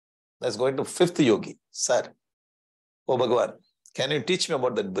 yogis. That's going to 5th yogi. Sir, oh Bhagavan, can you teach me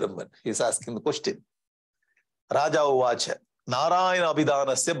about that Brahman? He's asking the question. Raja Uvacha, Narayana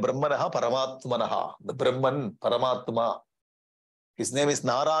Abhidanasya Brahmanaha Paramatmanaha. The Brahman, Paramatma. His name is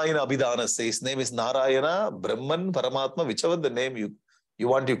Narayana Abhidanasya. His name is Narayana, Brahman, Paramatma, whichever the name you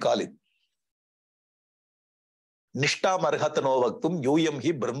want to call it. Nishta Marhatano Vaktum, Yuyam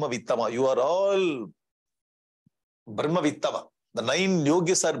hi Brahma Vittama. You are all Brahma Vittama. The 9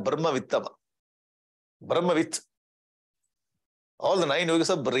 yogis are Brahma Vittama. Brahma Vitt. All the 9 yogis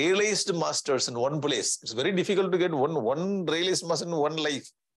are realized masters in one place. It's very difficult to get one realized master in one life.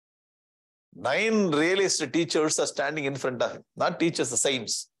 9 realized teachers are standing in front of him. Not teachers, the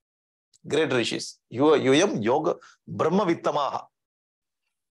saints. Great rishis. Yuyam yoga Brahma Vittamaha.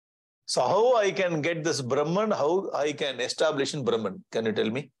 So how I can get this Brahman? How I can establish in Brahman? Can you tell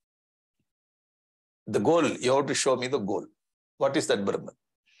me? The goal, you have to show me the goal. What is that Brahman?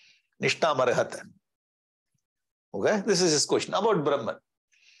 Nishta Marahata. Okay, this is his question about Brahman.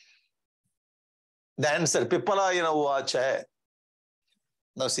 The answer, Pippalayana Uvacha.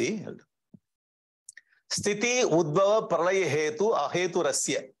 Now see, Sthiti Udbhava Pralaya Hetu Ahetu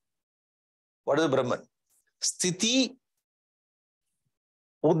Rasya. What is Brahman? Sthiti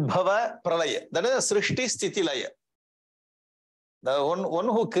Udbhava Pralaya. That is Srishti Sthiti Laya. The one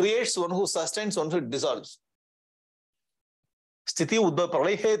who creates, one who sustains, one who dissolves. Sthiti Udbhava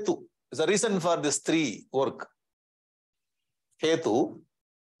Pralaya Hetu is the reason for this 3 work. Hetu,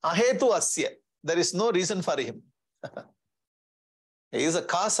 Ahetu Asya. There is no reason for him. He is a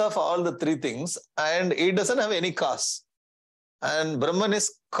cause of all the 3 things and he doesn't have any cause. And Brahman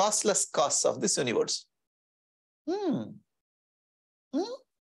is causeless cause of this universe. There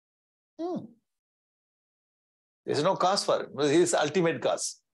is no cause for it. He is ultimate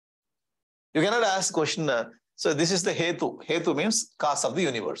cause. You cannot ask question. So this is the Hetu. Hetu means cause of the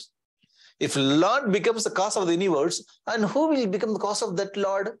universe. If Lord becomes the cause of the universe, and who will become the cause of that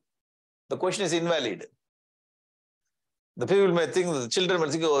Lord? The question is invalid. The people may think, the children may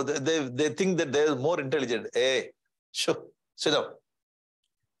think, oh, they think that they are more intelligent. Hey, sure, sit down.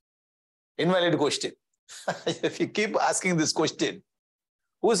 Invalid question. If you keep asking this question,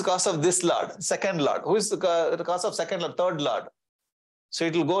 who is the cause of this Lord? Second Lord. Who is the cause of second Lord? Third Lord. So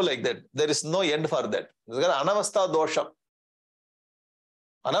it will go like that. There is no end for that. Anavastha dosha.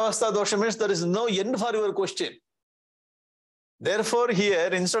 Anavastha dosha means there is no end for your question. Therefore, here,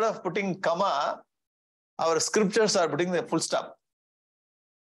 instead of putting comma, our scriptures are putting the full stop.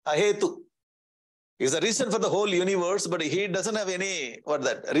 Ahetu is the reason for the whole universe, but he doesn't have any,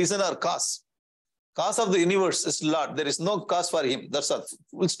 reason or cause. Cause of the universe is Lord. There is no cause for him. That's a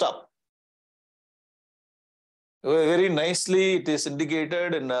full stop. Very nicely, it is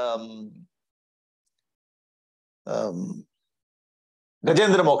indicated in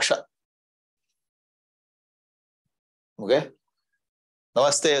Gajendra Moksha. Okay?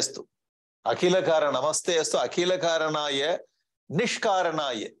 Namaste astu. Akhilakara, namaste astu Akhilakaranaya,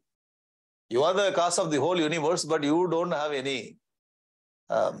 Nishkaranaya. You are the cause of the whole universe, but you don't have any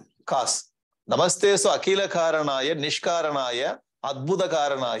cause. Namaste astu Akhilakaranaya, Nishkaranaya,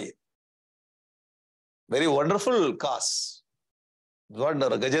 Adbudakaranaya. Very wonderful cause. What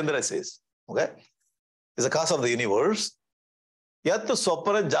Gajendra says. Okay? Is the cause of the universe. Yat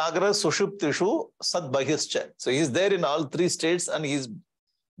swapana jagra sushuptishu sad bhagischa. So he is there in all three states and he is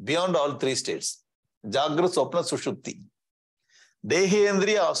beyond all three states. Jagra swapna sushupti.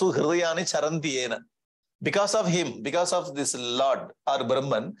 Dehendriya asu hridayani charanti yena. Because of him, because of this Lord or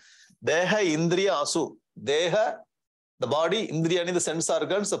Brahman, Deha Indriya Asu. Deha, the body, Indriyani, the sense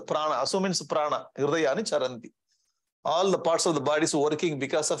organs, prana. Asu means prana. Hridayani charanti. All the parts of the body is working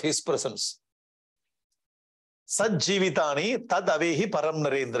because of his presence. Sajjivitani tad avehi param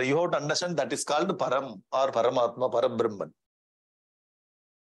narendra. You have to understand that is called param or paramatma, parabrahman.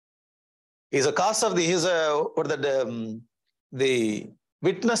 He is a cause of the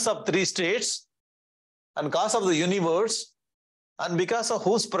witness of three states and cause of the universe, and because of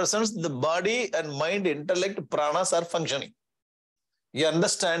whose presence the body and mind, intellect, pranas are functioning. You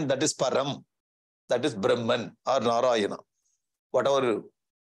understand that is param, that is Brahman or Narayana, whatever.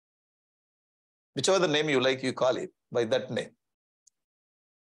 Whichever the name you like, you call it by that name.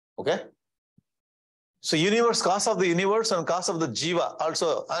 Okay? So universe, cause of the universe and cause of the jiva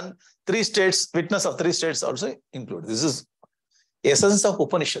also, and three states, witness of three states also included. This is essence of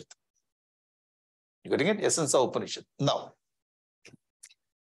Upanishad. You getting it? Essence of Upanishad. Now,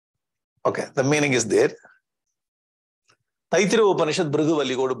 okay, the meaning is there. Taittiriya Upanishad,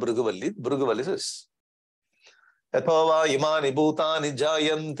 Bhriguvalli, go to Bhriguvalli. Bhriguvalli says, Yathava imani bhutani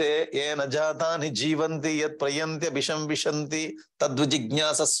jayante yena jatani jivanti yat prayantya bisham vishanti tad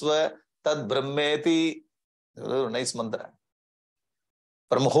vijijñāsasva tad brahmeti. Nice mantra.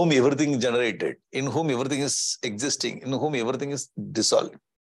 From whom everything is generated, in whom everything is existing, in whom everything is dissolved.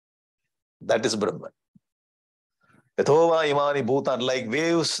 That is Brahman. Yathava imani bhutan, like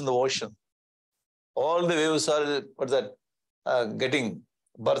waves in the ocean. All the waves are, what's that, getting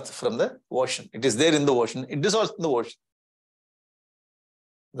birth from the ocean. It is there in the ocean. It dissolves in the ocean.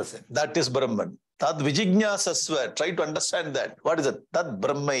 That's it. That is Brahman. Tad vijijñāsasva. Try to understand that. What is it? Tad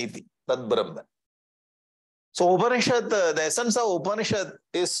Brahma iti. Tad Brahman. So Upanishad, the essence of Upanishad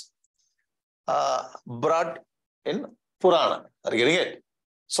is brought in Purana. Are you getting it?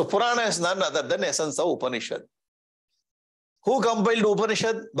 So Purana is none other than essence of Upanishad. Who compiled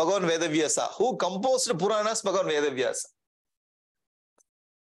Upanishad? Bhagavan Vedavyasa. Who composed Puranas? Bhagavan Vedavyasa.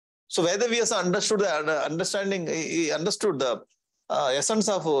 So Vedavyasa understood the understanding, he understood the essence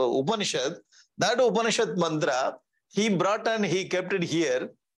of Upanishad. That Upanishad mantra, he brought and he kept it here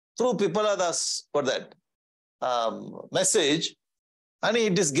through Pipalada's, for that message, and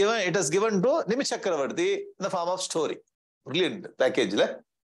it is given to Nimi Chakravarti in the form of story. Brilliant package,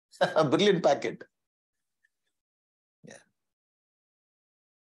 brilliant packet. Yeah.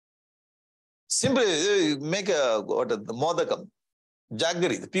 Simply make the modakam.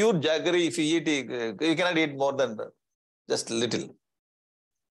 Jaggery, the pure jaggery, if you eat it, you cannot eat more than just a little.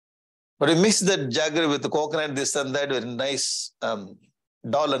 But you mix that jaggery with the coconut, this and that, very nice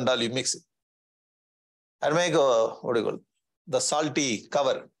dal and dal, you mix it. And make what do you call it? The salty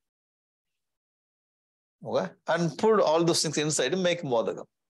cover. Okay? And put all those things inside and make modakam.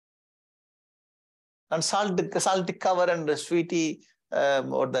 And salty cover and the sweetie,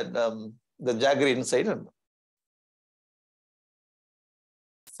 or that, the jaggery inside.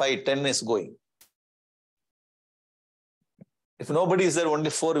 5, 10 is going. If nobody is there,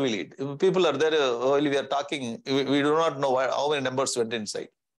 only 4 will eat. If people are there while we are talking, we do not know how many numbers went inside.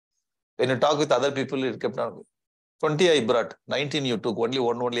 When you talk with other people, it kept on going. 20 I brought, 19 you took, only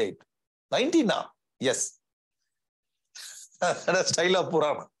 1 only I ate. 19 now? Yes. That's the style of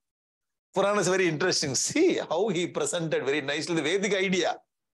Purana. Purana is very interesting. See how he presented very nicely the Vedic idea.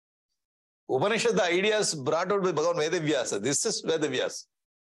 Upanishad, the ideas brought out by Bhagavan Vedavyasa. This is Vedavyasa.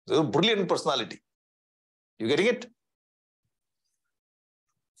 So brilliant personality. You getting it?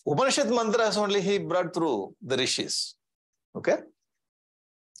 Upanishad mantras only he brought through the rishis. Okay?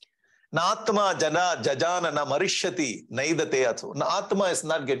 Natma jana jajana na marishyati naidate athu. Atma is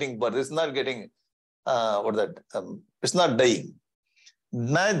not getting birth. It's not getting, it's not dying.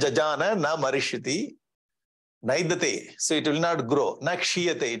 Na jajana na marishyati naidate. So it will not grow. Na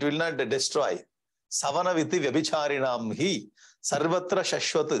kshiyate. It will not destroy. Savana viti vyabhicharinam hi sarvatra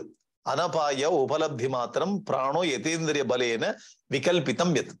shashvat anapaya upalabdhi matram prano yatendriya balena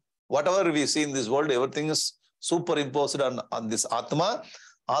vikalpitam yat. Whatever we see in this world, everything is superimposed on this Atma.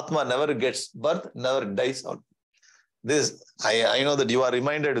 Atma never gets birth, never dies out. This, I know that you are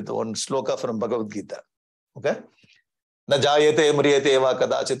reminded with one sloka from Bhagavad Gita. Okay? Na jayate mriyate va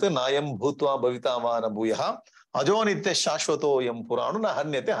kadachit nayam bhutva bhavita vana bhuyaha ajo nitya shashvato yam puranu na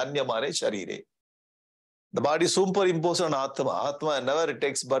hanyate hanyamane sharire. The body is superimposed on Atma. Atma never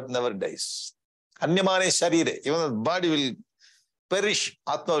takes birth, never dies. Hanyamane sharire. Even the body will perish,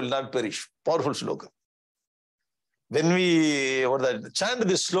 Atma will not perish. Powerful sloka. When we chant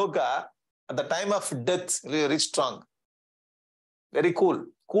this sloka, at the time of death, very strong. Very cool.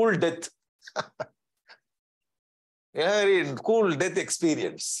 Cool death. Very cool death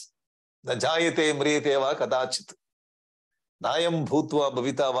experience. Na jayate mriyate va kadachit. Nayam bhutva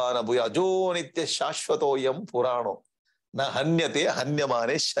bhavita vana bhuya jo nitya shashvato yam purano. Na hanyate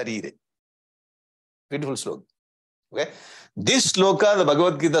hanyamane sharire. Beautiful sloka. Okay. This sloka, the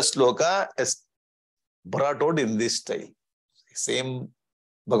Bhagavad Gita sloka, is brought out in this style. Same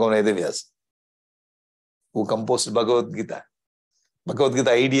Bhagavan Vyasa, who composed Bhagavad Gita. Bhagavad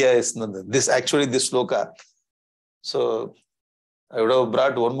Gita idea is this, actually this sloka. So I would have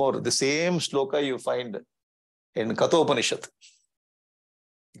brought one more. The same sloka you find in Kathopanishad.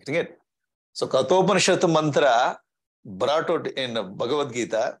 Getting it? So Kathopanishad mantra brought out in Bhagavad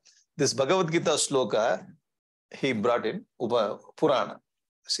Gita. This Bhagavad Gita sloka he brought in Purana.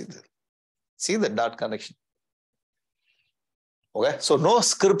 See the dot connection. Okay, so no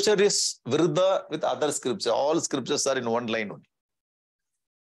scripture is viruddha with other scripture. All scriptures are in one line only.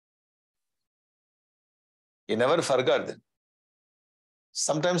 You never forgot that.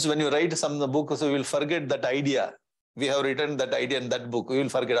 Sometimes when you write some book, so you will forget that idea. We have written that idea in that book. You will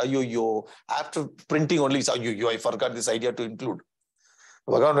forget. After printing only, I forgot this idea to include.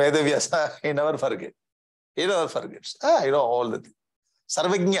 Bhagavan Vedavyasa, he never forget. He never forgets. All the things.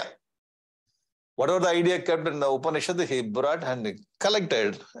 Sarvajna. Whatever the idea kept in the Upanishad, he brought and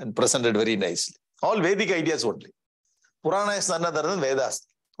collected and presented very nicely. All Vedic ideas only. Purana is none other than Vedas.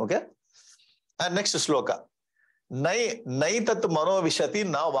 Okay? And next sloka. Nai tat mano vishati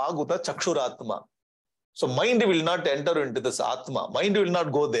na vaguta chakshuratma. So mind will not enter into this Atma. Mind will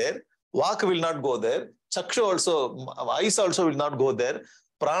not go there. Vak will not go there. Chakshu also, eyes also will not go there.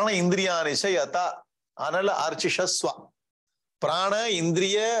 Prana indriyanisha yata anala archishaswa. Prana,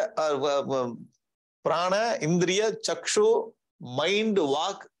 indriya, chakshu, mind,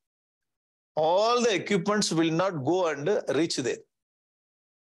 vak, all the equipments will not go and reach there.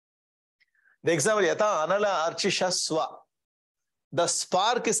 The example, yata anala archishaswa. The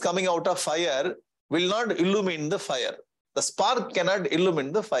spark is coming out of fire, will not illumine the fire. The spark cannot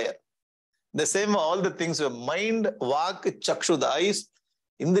illumine the fire. The same, all the things, mind, vak, chakshu, the eyes,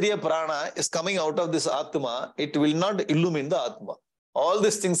 indriya, prana is coming out of this Atma. It will not illumine the Atma. All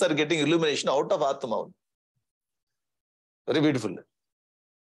these things are getting illumination out of Atma. Very beautiful.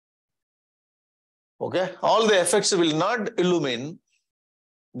 Okay? All the effects will not illumine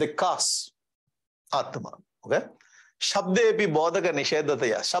the cause, Atma. Okay? Shabdepi bodhaka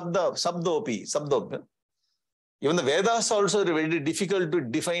nishedhataya. Sabdopi. Even the Vedas also are very difficult to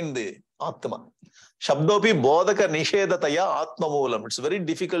define the Atma. Shabdopi bodhaka nishedhataya Atma moolam. It's very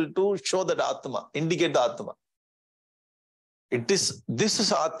difficult to show that Atma, indicate the Atma. This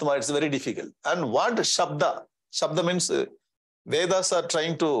is Atma, it's very difficult. And what Shabda? Shabda means Vedas are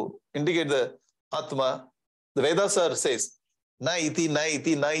trying to indicate the Atma. The Vedas are says, na iti.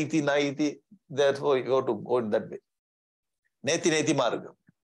 Therefore, you have to go in that way. Neti marga.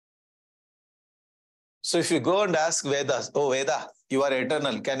 So if you go and ask Vedas, oh Veda, you are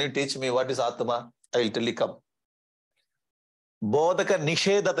eternal. Can you teach me what is Atma? I will tell you, come. Bodhaka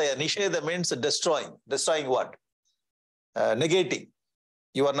nishedhataya. Nishedha means destroying. Destroying what? Negating.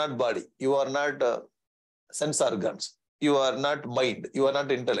 You are not body. You are not sense organs. You are not mind. You are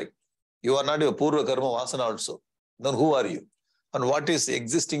not intellect. You are not your purva karma vasana also. Then who are you? And what is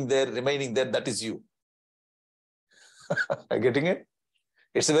existing there, remaining there, that is you. Are you getting it?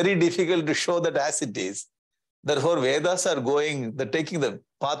 It's very difficult to show that as it is. Therefore, Vedas are taking the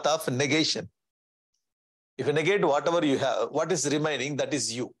path of negation. If you negate whatever you have, what is remaining, that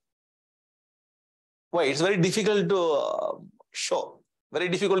is you. Why? It's very difficult to show, very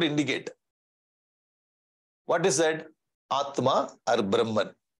difficult to indicate. What is that? Atma or Brahman?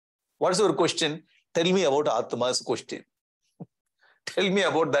 What is your question? Tell me about Atma's question. Tell me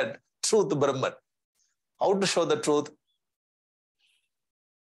about that truth, Brahman. How to show the truth?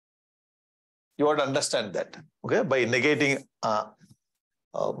 You want to understand that, okay? By negating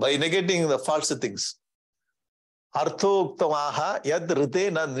the false things. Arthoktamaha yad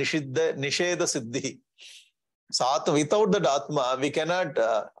rite na nisheda siddhi. So without that Atma, we cannot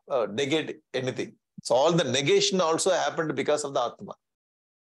negate anything. So all the negation also happened because of the Atma.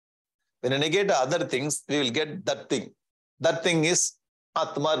 When you negate other things, we will get that thing. That thing is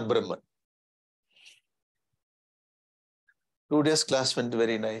Atma or Brahman. 2 days class went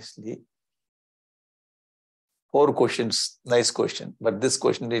very nicely. 4 questions, nice question. But this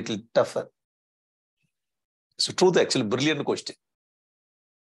question is a little tougher. So truth, actually, brilliant question.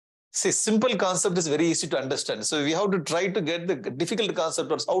 See, simple concept is very easy to understand. So we have to try to get the difficult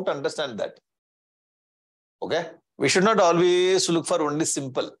concept or how to understand that. Okay? We should not always look for only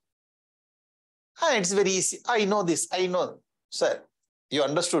simple. It's very easy. I know this. I know. Sir, you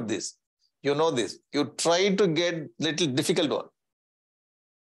understood this. You know this. You try to get little difficult one.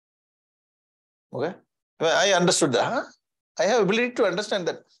 Okay? Well, I understood that. Huh? I have ability to understand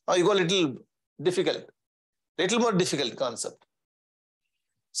that. Now you go little difficult. Little more difficult concept.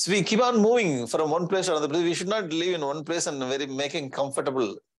 So we keep on moving from one place to another place. We should not live in one place and making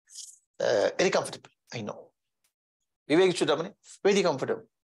comfortable. Very comfortable. I know. Vivek Chudamani, very comfortable.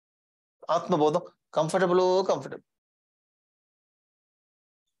 Atma Bodham, comfortable, comfortable.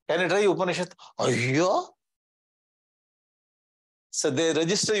 Can you try Upanishad? Ayya? So they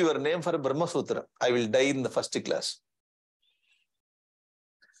register your name for a Brahma Sutra. I will die in the first class.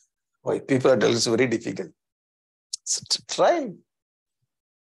 Why? People are telling it's very difficult. So try.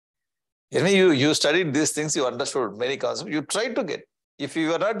 You studied these things, you understood many concepts. You try to get. If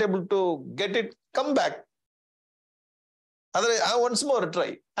you are not able to get it, come back. Otherwise, once more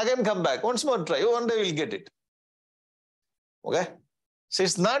try. Again come back. Once more try. One day we'll get it. Okay? So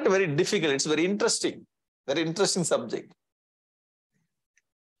it's not very difficult. It's very interesting. Very interesting subject.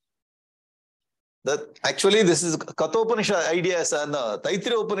 Actually, this is Kathopanishad ideas and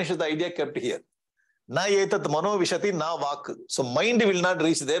Taittiriya Upanishad idea kept here. Na etat mano vishati na vak. So mind will not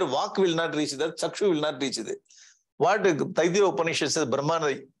reach there, vak will not reach there, chakshu will not reach there. What Taittiriya Upanishad says, Brahmana,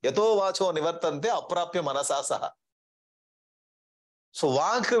 yato vacho nivartante aprapya manasasaha. So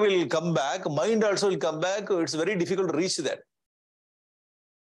vak will come back, mind also will come back. It's very difficult to reach that.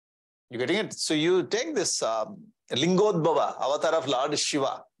 You getting it? So you take this Lingodbhava, avatar of Lord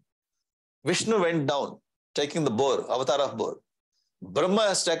Shiva. Vishnu went down, taking the boar, avatar of boar. Brahma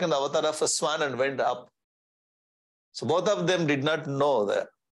has taken the avatar of a swan and went up. So both of them did not know the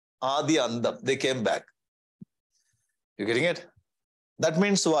Adi Andam. They came back. You getting it? That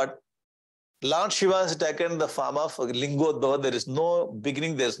means what? Lord Shiva has taken the form of Lingodbhava. There is no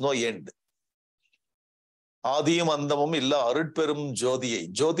beginning, there is no end. Adiyam Andamam illa arudperum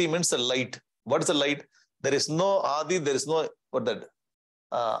jyotiyai. Jyoti means a light. What is a light? There is no Adi, there is no, what that?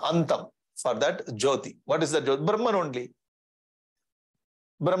 Antam. For that, Jyoti. What is that Jyoti? Brahman only.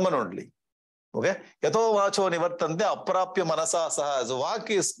 Brahman only. Okay? Yato vacho nivartante aprapya manasa saha. So vak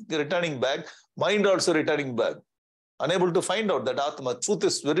is returning back, mind also returning back. Unable to find out that Atma. Truth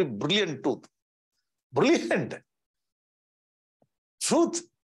is very brilliant truth. Brilliant. Truth.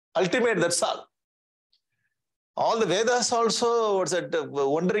 Ultimate, that's all. All the Vedas also, what's that,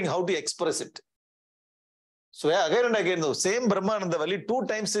 wondering how to express it. So yeah, again and again, the same Brahmananda Valley, 2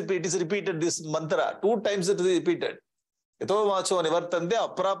 times it is repeated, this mantra. 2 times it is repeated. Yato vacho nivartante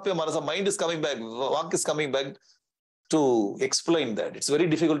aprapya manasa. Mind is coming back, vak is coming back to explain that. It's very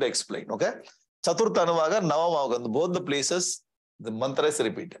difficult to explain. Okay? Chaturtha Anuvaga, Navamaga, both the places, the mantra is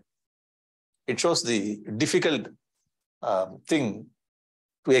repeated. It shows the difficult thing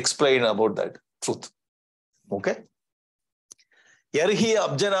to explain about that truth. Okay? Yarhi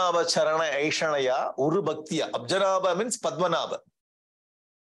Abjanava Charana Aishanaya Uru Bhaktiya. Abjanava means Padmanabha.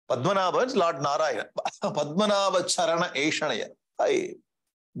 Padmanabha is Lord Narayana. Padmanabha Charana Aishanaya.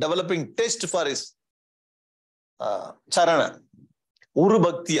 Developing taste for his Charana. Uru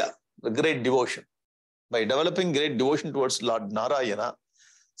Bhaktiya, the great devotion. By developing great devotion towards Lord Narayana,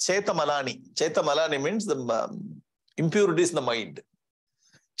 Chetamalani. Chetamalani means the impurities in the mind.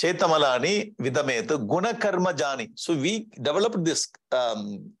 Chetamalani vidamet guna karma jani. So we developed this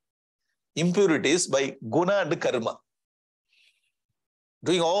impurities by guna and karma.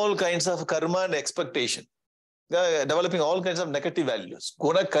 Doing all kinds of karma and expectation. Developing all kinds of negative values.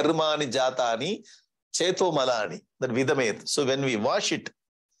 Guna karmani jatani cheto malani. That vidamet. So when we wash it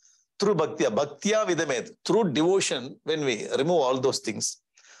through bhaktya, bhaktya vidamet, through devotion, when we remove all those things,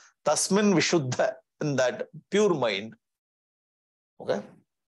 tasmin vishuddha, in that pure mind, okay?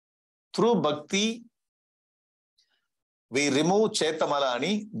 Through bhakti, we remove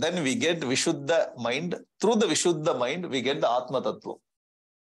Chetamalani, then we get Vishuddha mind. Through the Vishuddha mind, we get the Atma Tattva.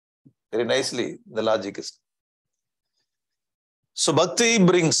 Very nicely, the logic is. So bhakti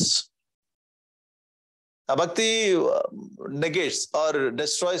brings, bhakti negates or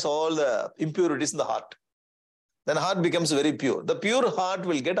destroys all the impurities in the heart. Then heart becomes very pure. The pure heart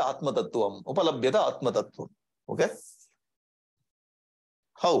will get Atma Tattvam. Upalabhyata Atma Tattvam. Okay?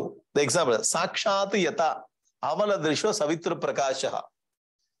 How? The example, Sakshat Yata Amala Drishva Savitra Prakashaha.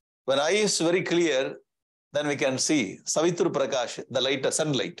 When eye is very clear, then we can see Savitra Prakash, the light,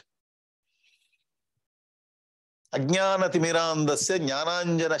 sunlight. Ajnana Timirandasya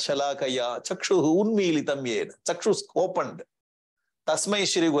Jnananjana Shalakaya Chakshuhu Unmilitam Yena. Chakshus opened. Tasmai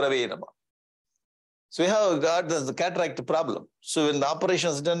Shri Gurave Nama. So we have got the cataract problem. So when the operation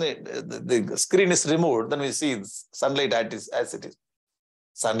is done, the screen is removed, then we see sunlight as it is.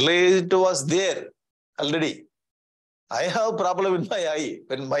 Sunlight was there already. I have problem with my eye.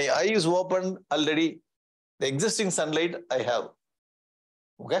 When my eye is opened already, the existing sunlight I have.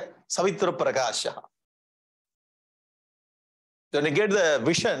 Okay? Savitra Prakasha. When we get the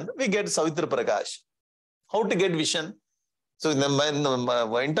vision, we get Savitra Prakash. How to get vision? So in the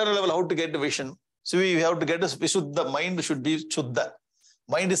internal level, how to get the vision? So we have to get the mind should be Shuddha.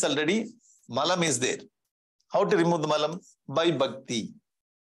 Mind is already, Malam is there. How to remove the Malam? By Bhakti.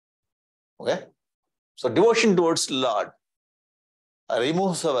 Okay? So devotion towards Lord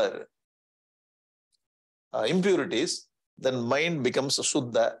removes our impurities, then mind becomes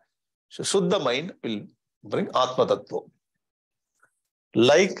Shuddha. So Shuddha mind will bring Atma Tattva.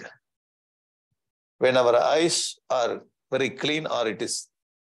 Like when our eyes are very clean or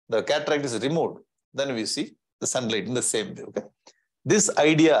the cataract is removed, then we see the sunlight in the same way. Okay? This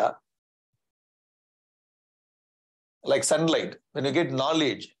idea, like sunlight, when you get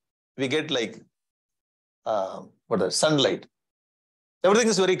knowledge, we get like sunlight. Everything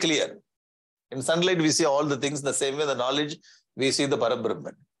is very clear. In sunlight, we see all the things the same way. The knowledge, we see the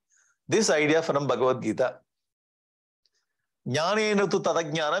Parabrahman. This idea from Bhagavad Gita. Jnanena tu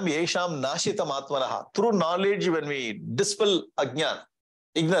tadajnanam yesham nashitam atmanaha. Through knowledge, when we dispel ajnana,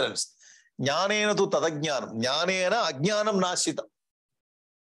 ignorance. Jnanena tu tadajnanam. Jnanena ajnanam nashitam.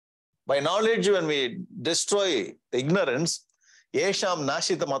 By knowledge, when we destroy the ignorance, yesham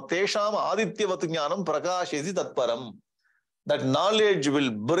nashitam atesham adityavatu jnanam prakasheti tatparam. That knowledge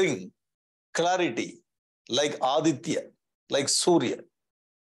will bring clarity like Aditya, like Surya.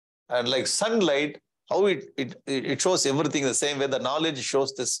 And like sunlight, how it shows everything the same way. The knowledge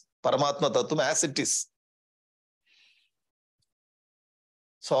shows this Paramatma Tattva as it is.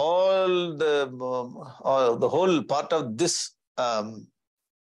 So all the whole part of this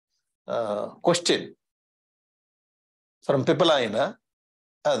question from Pipalayana,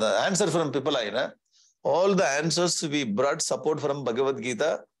 the answer from Pipalayana, all the answers we brought support from Bhagavad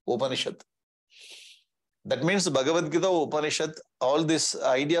Gita Upanishad. That means Bhagavad Gita Upanishad, all this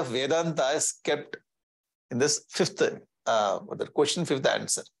idea of Vedanta is kept in this fifth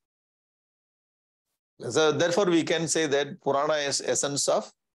answer. So therefore, we can say that Purana is essence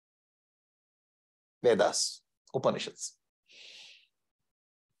of Vedas, Upanishads.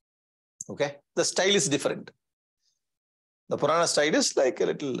 Okay? The style is different. The Purana style is like a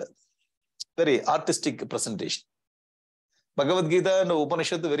little very artistic presentation. Bhagavad Gita and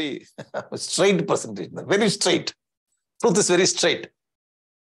Upanishad, very straight presentation, very straight. Truth is very straight.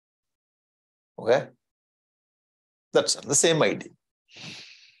 Okay? That's the same idea.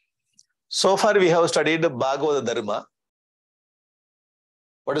 So far we have studied Bhagavata Dharma.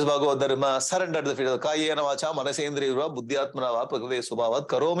 What is Bhagavata Dharma? Surrender at the feet of the Kayena Vacha, Manasendriya, Buddhyatmana, Prakade Subhavat,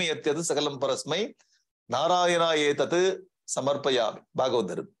 Karomi Yatyat, Sakalam Parasmai, Narayana Yetat, Samarpayami, Bhagavata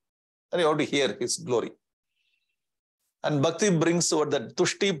Dharma. And you have to hear his glory. And Bhakti brings what the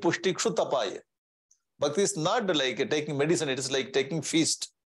Tushti, Pushti, Kshutapaya. Bhakti is not like taking medicine, it is like taking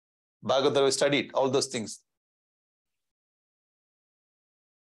feast. Bhagavata, we studied all those things.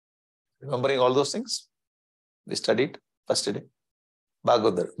 Remembering all those things? We studied first day.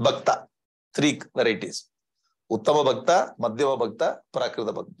 Bhagavata, Bhakta, 3 varieties. Uttama Bhakta, Madhyama Bhakta,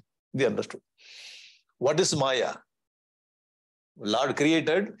 Prakrita Bhakta. We understood. What is Maya? Lord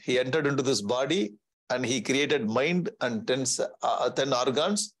created, he entered into this body and he created mind and 10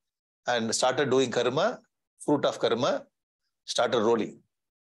 organs and started doing karma, fruit of karma, started rolling.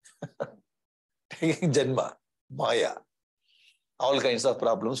 Taking Janma, Maya. All kinds of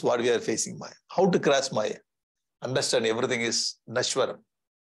problems, what we are facing Maya. How to cross Maya? Understand everything is Nashwaram.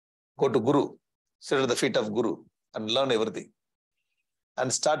 Go to Guru, sit at the feet of Guru and learn everything.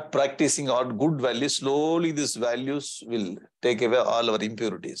 And start practicing our good values. Slowly these values will take away all our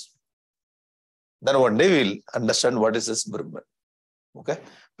impurities. Then one day we will understand what is this Brahman. Okay?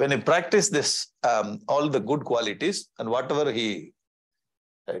 When you practice this, all the good qualities and whatever he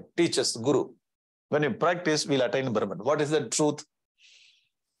teaches, Guru, when you practice, we will attain Brahman. What is the truth?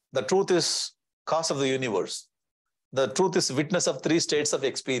 The truth is cause of the universe. The truth is witness of 3 states of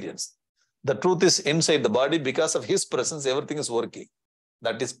experience. The truth is inside the body. Because of his presence, everything is working.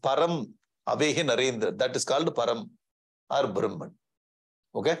 That is Param Avehi Narendra. That is called Param or Brahman.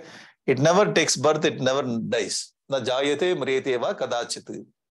 Okay? It never takes birth, it never dies. Na jayate mriyate va kadachit.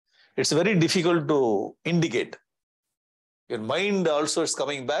 It's very difficult to indicate. Your mind also is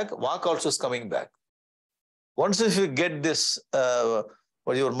coming back, vak also is coming back. Once if you get this,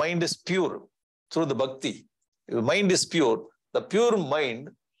 your mind is pure through the bhakti, your mind is pure, the pure mind,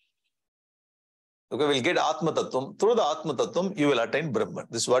 okay, will get Atma Tattvam. Through the Atma Tattvam, you will attain Brahman.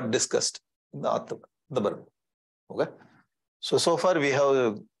 This is what discussed in the Atma, the Brahman. Okay? So far we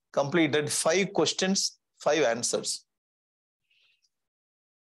have completed 5 questions, 5 answers.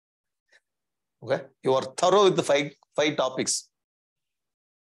 Okay? You are thorough with the 5 topics.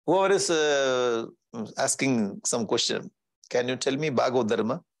 Whoever is asking some question, can you tell me Bhagavad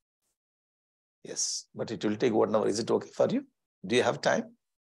Dharma? Yes, but it will take 1 hour. Is it okay for you? Do you have time?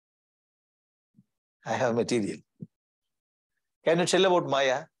 I have material. Can you tell about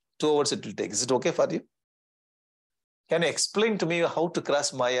Maya? 2 hours it will take. Is it okay for you? Can you explain to me how to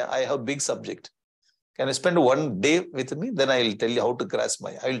cross Maya? I have a big subject. Can you spend 1 day with me? Then I will tell you how to cross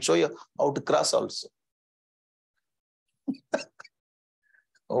Maya. I will show you how to cross also.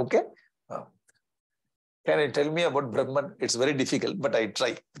 Okay? Can you tell me about Brahman? It's very difficult, but I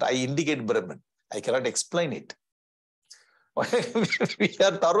try. I indicate Brahman. I cannot explain it. We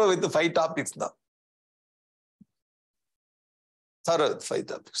are thorough with the 5 topics now. Thorough with 5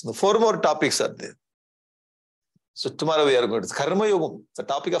 topics. Now 4 more topics are there. So tomorrow we are going to Karma Yogam. The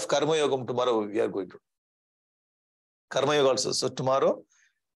topic of Karma Yogam tomorrow we are going to. Karma Yoga also. So tomorrow,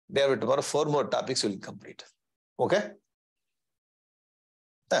 day after tomorrow, 4 more topics will complete. Okay?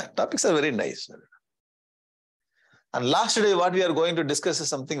 Yeah, topics are very nice. And last day, what we are going to discuss is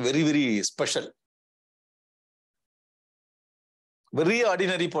something very, very special. Very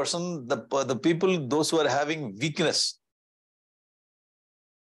ordinary person, the people, those who are having weakness,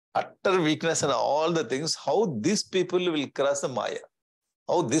 utter weakness and all the things, how these people will cross the Maya,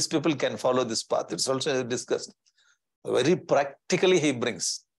 how these people can follow this path. It's also discussed. Very practically he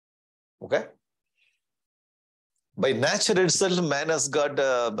brings. Okay? By nature itself, man has got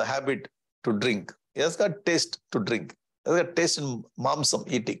a habit to drink. He has got taste to drink. He has got taste in mamsam,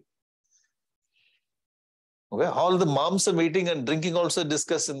 eating. Okay? All the mamsam eating and drinking also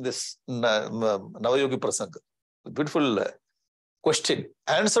discussed in this Nava Yogi Prasangam. Beautiful question.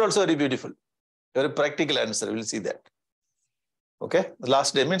 Answer also very beautiful. Very practical answer. We will see that. Okay? The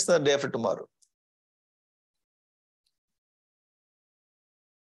last day means the day after tomorrow.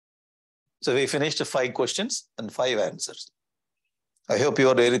 So we finished 5 questions and 5 answers. I hope you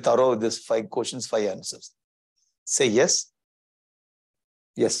are very thorough with this 5 questions, 5 answers. Say yes.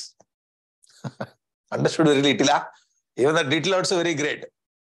 Yes. Understood very little. Even the detail also very great.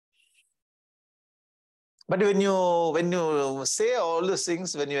 But when you say all these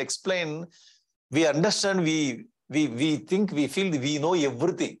things, when you explain, we understand, we think, we feel we know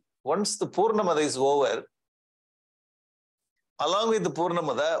everything. Once the Puranam is over, along with the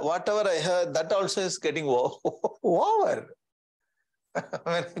Puranam, whatever I heard, that also is getting over.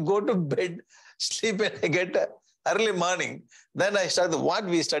 When I go to bed, sleep and I get early morning, then I start what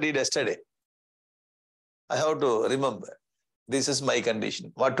we studied yesterday. I have to remember. This is my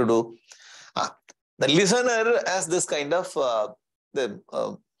condition. What to do? The listener has this kind of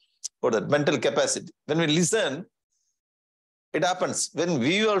mental capacity. When we listen, it happens. When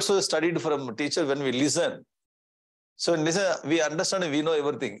we also studied from a teacher, when we listen, so in listen, we understand and we know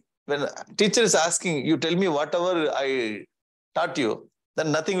everything. When teacher is asking, you tell me whatever I taught you,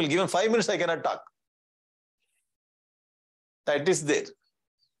 then nothing will give. In 5 minutes, I cannot talk. That is there.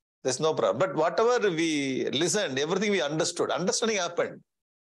 There's no problem. But whatever we listened, everything we understood. Understanding happened.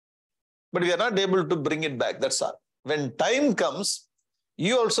 But we are not able to bring it back. That's all. When time comes,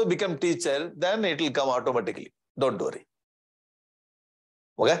 you also become teacher, then it will come automatically. Don't worry.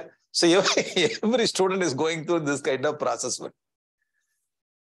 Okay? So every student is going through this kind of process.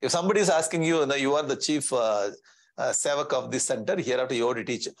 If somebody is asking you, you are the chief sevak of this center, hereafter you are to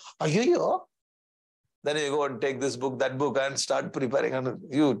teach. Then you go and take this book, that book, and start preparing. And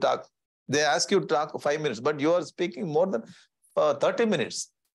you talk. They ask you to talk 5 minutes, but you are speaking more than 30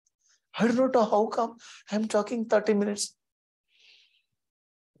 minutes. I don't know how come I'm talking 30 minutes.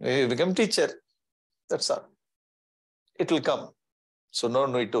 You become teacher. That's all. It will come. So no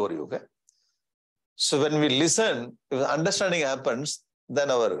need to worry, okay? So when we listen, if understanding happens, then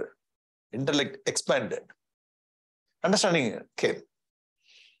our intellect expanded. Understanding came.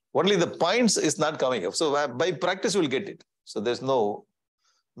 Only the points is not coming up. So by practice, you will get it. So there's no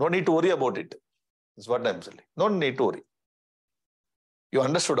need to worry about it. That's what I'm saying. No need to worry. You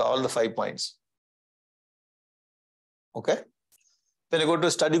understood all the 5 points. Okay? When you go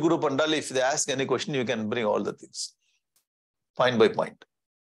to study group and all, if they ask any question, you can bring all the things. Point by point.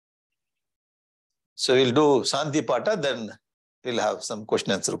 So we'll do Shanti Pata, then we'll have some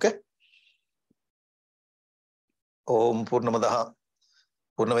question answer, okay? Om Purnamadaha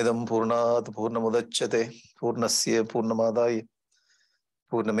Purnamidam Purnat Purnamudachyate Purnasya Purnamadaya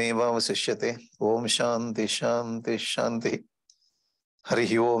Purnameva Vasishyate Om Shanti Shanti Shanti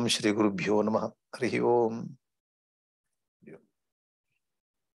Harihi Om Shri Gurubhyo Namaha Harihi Om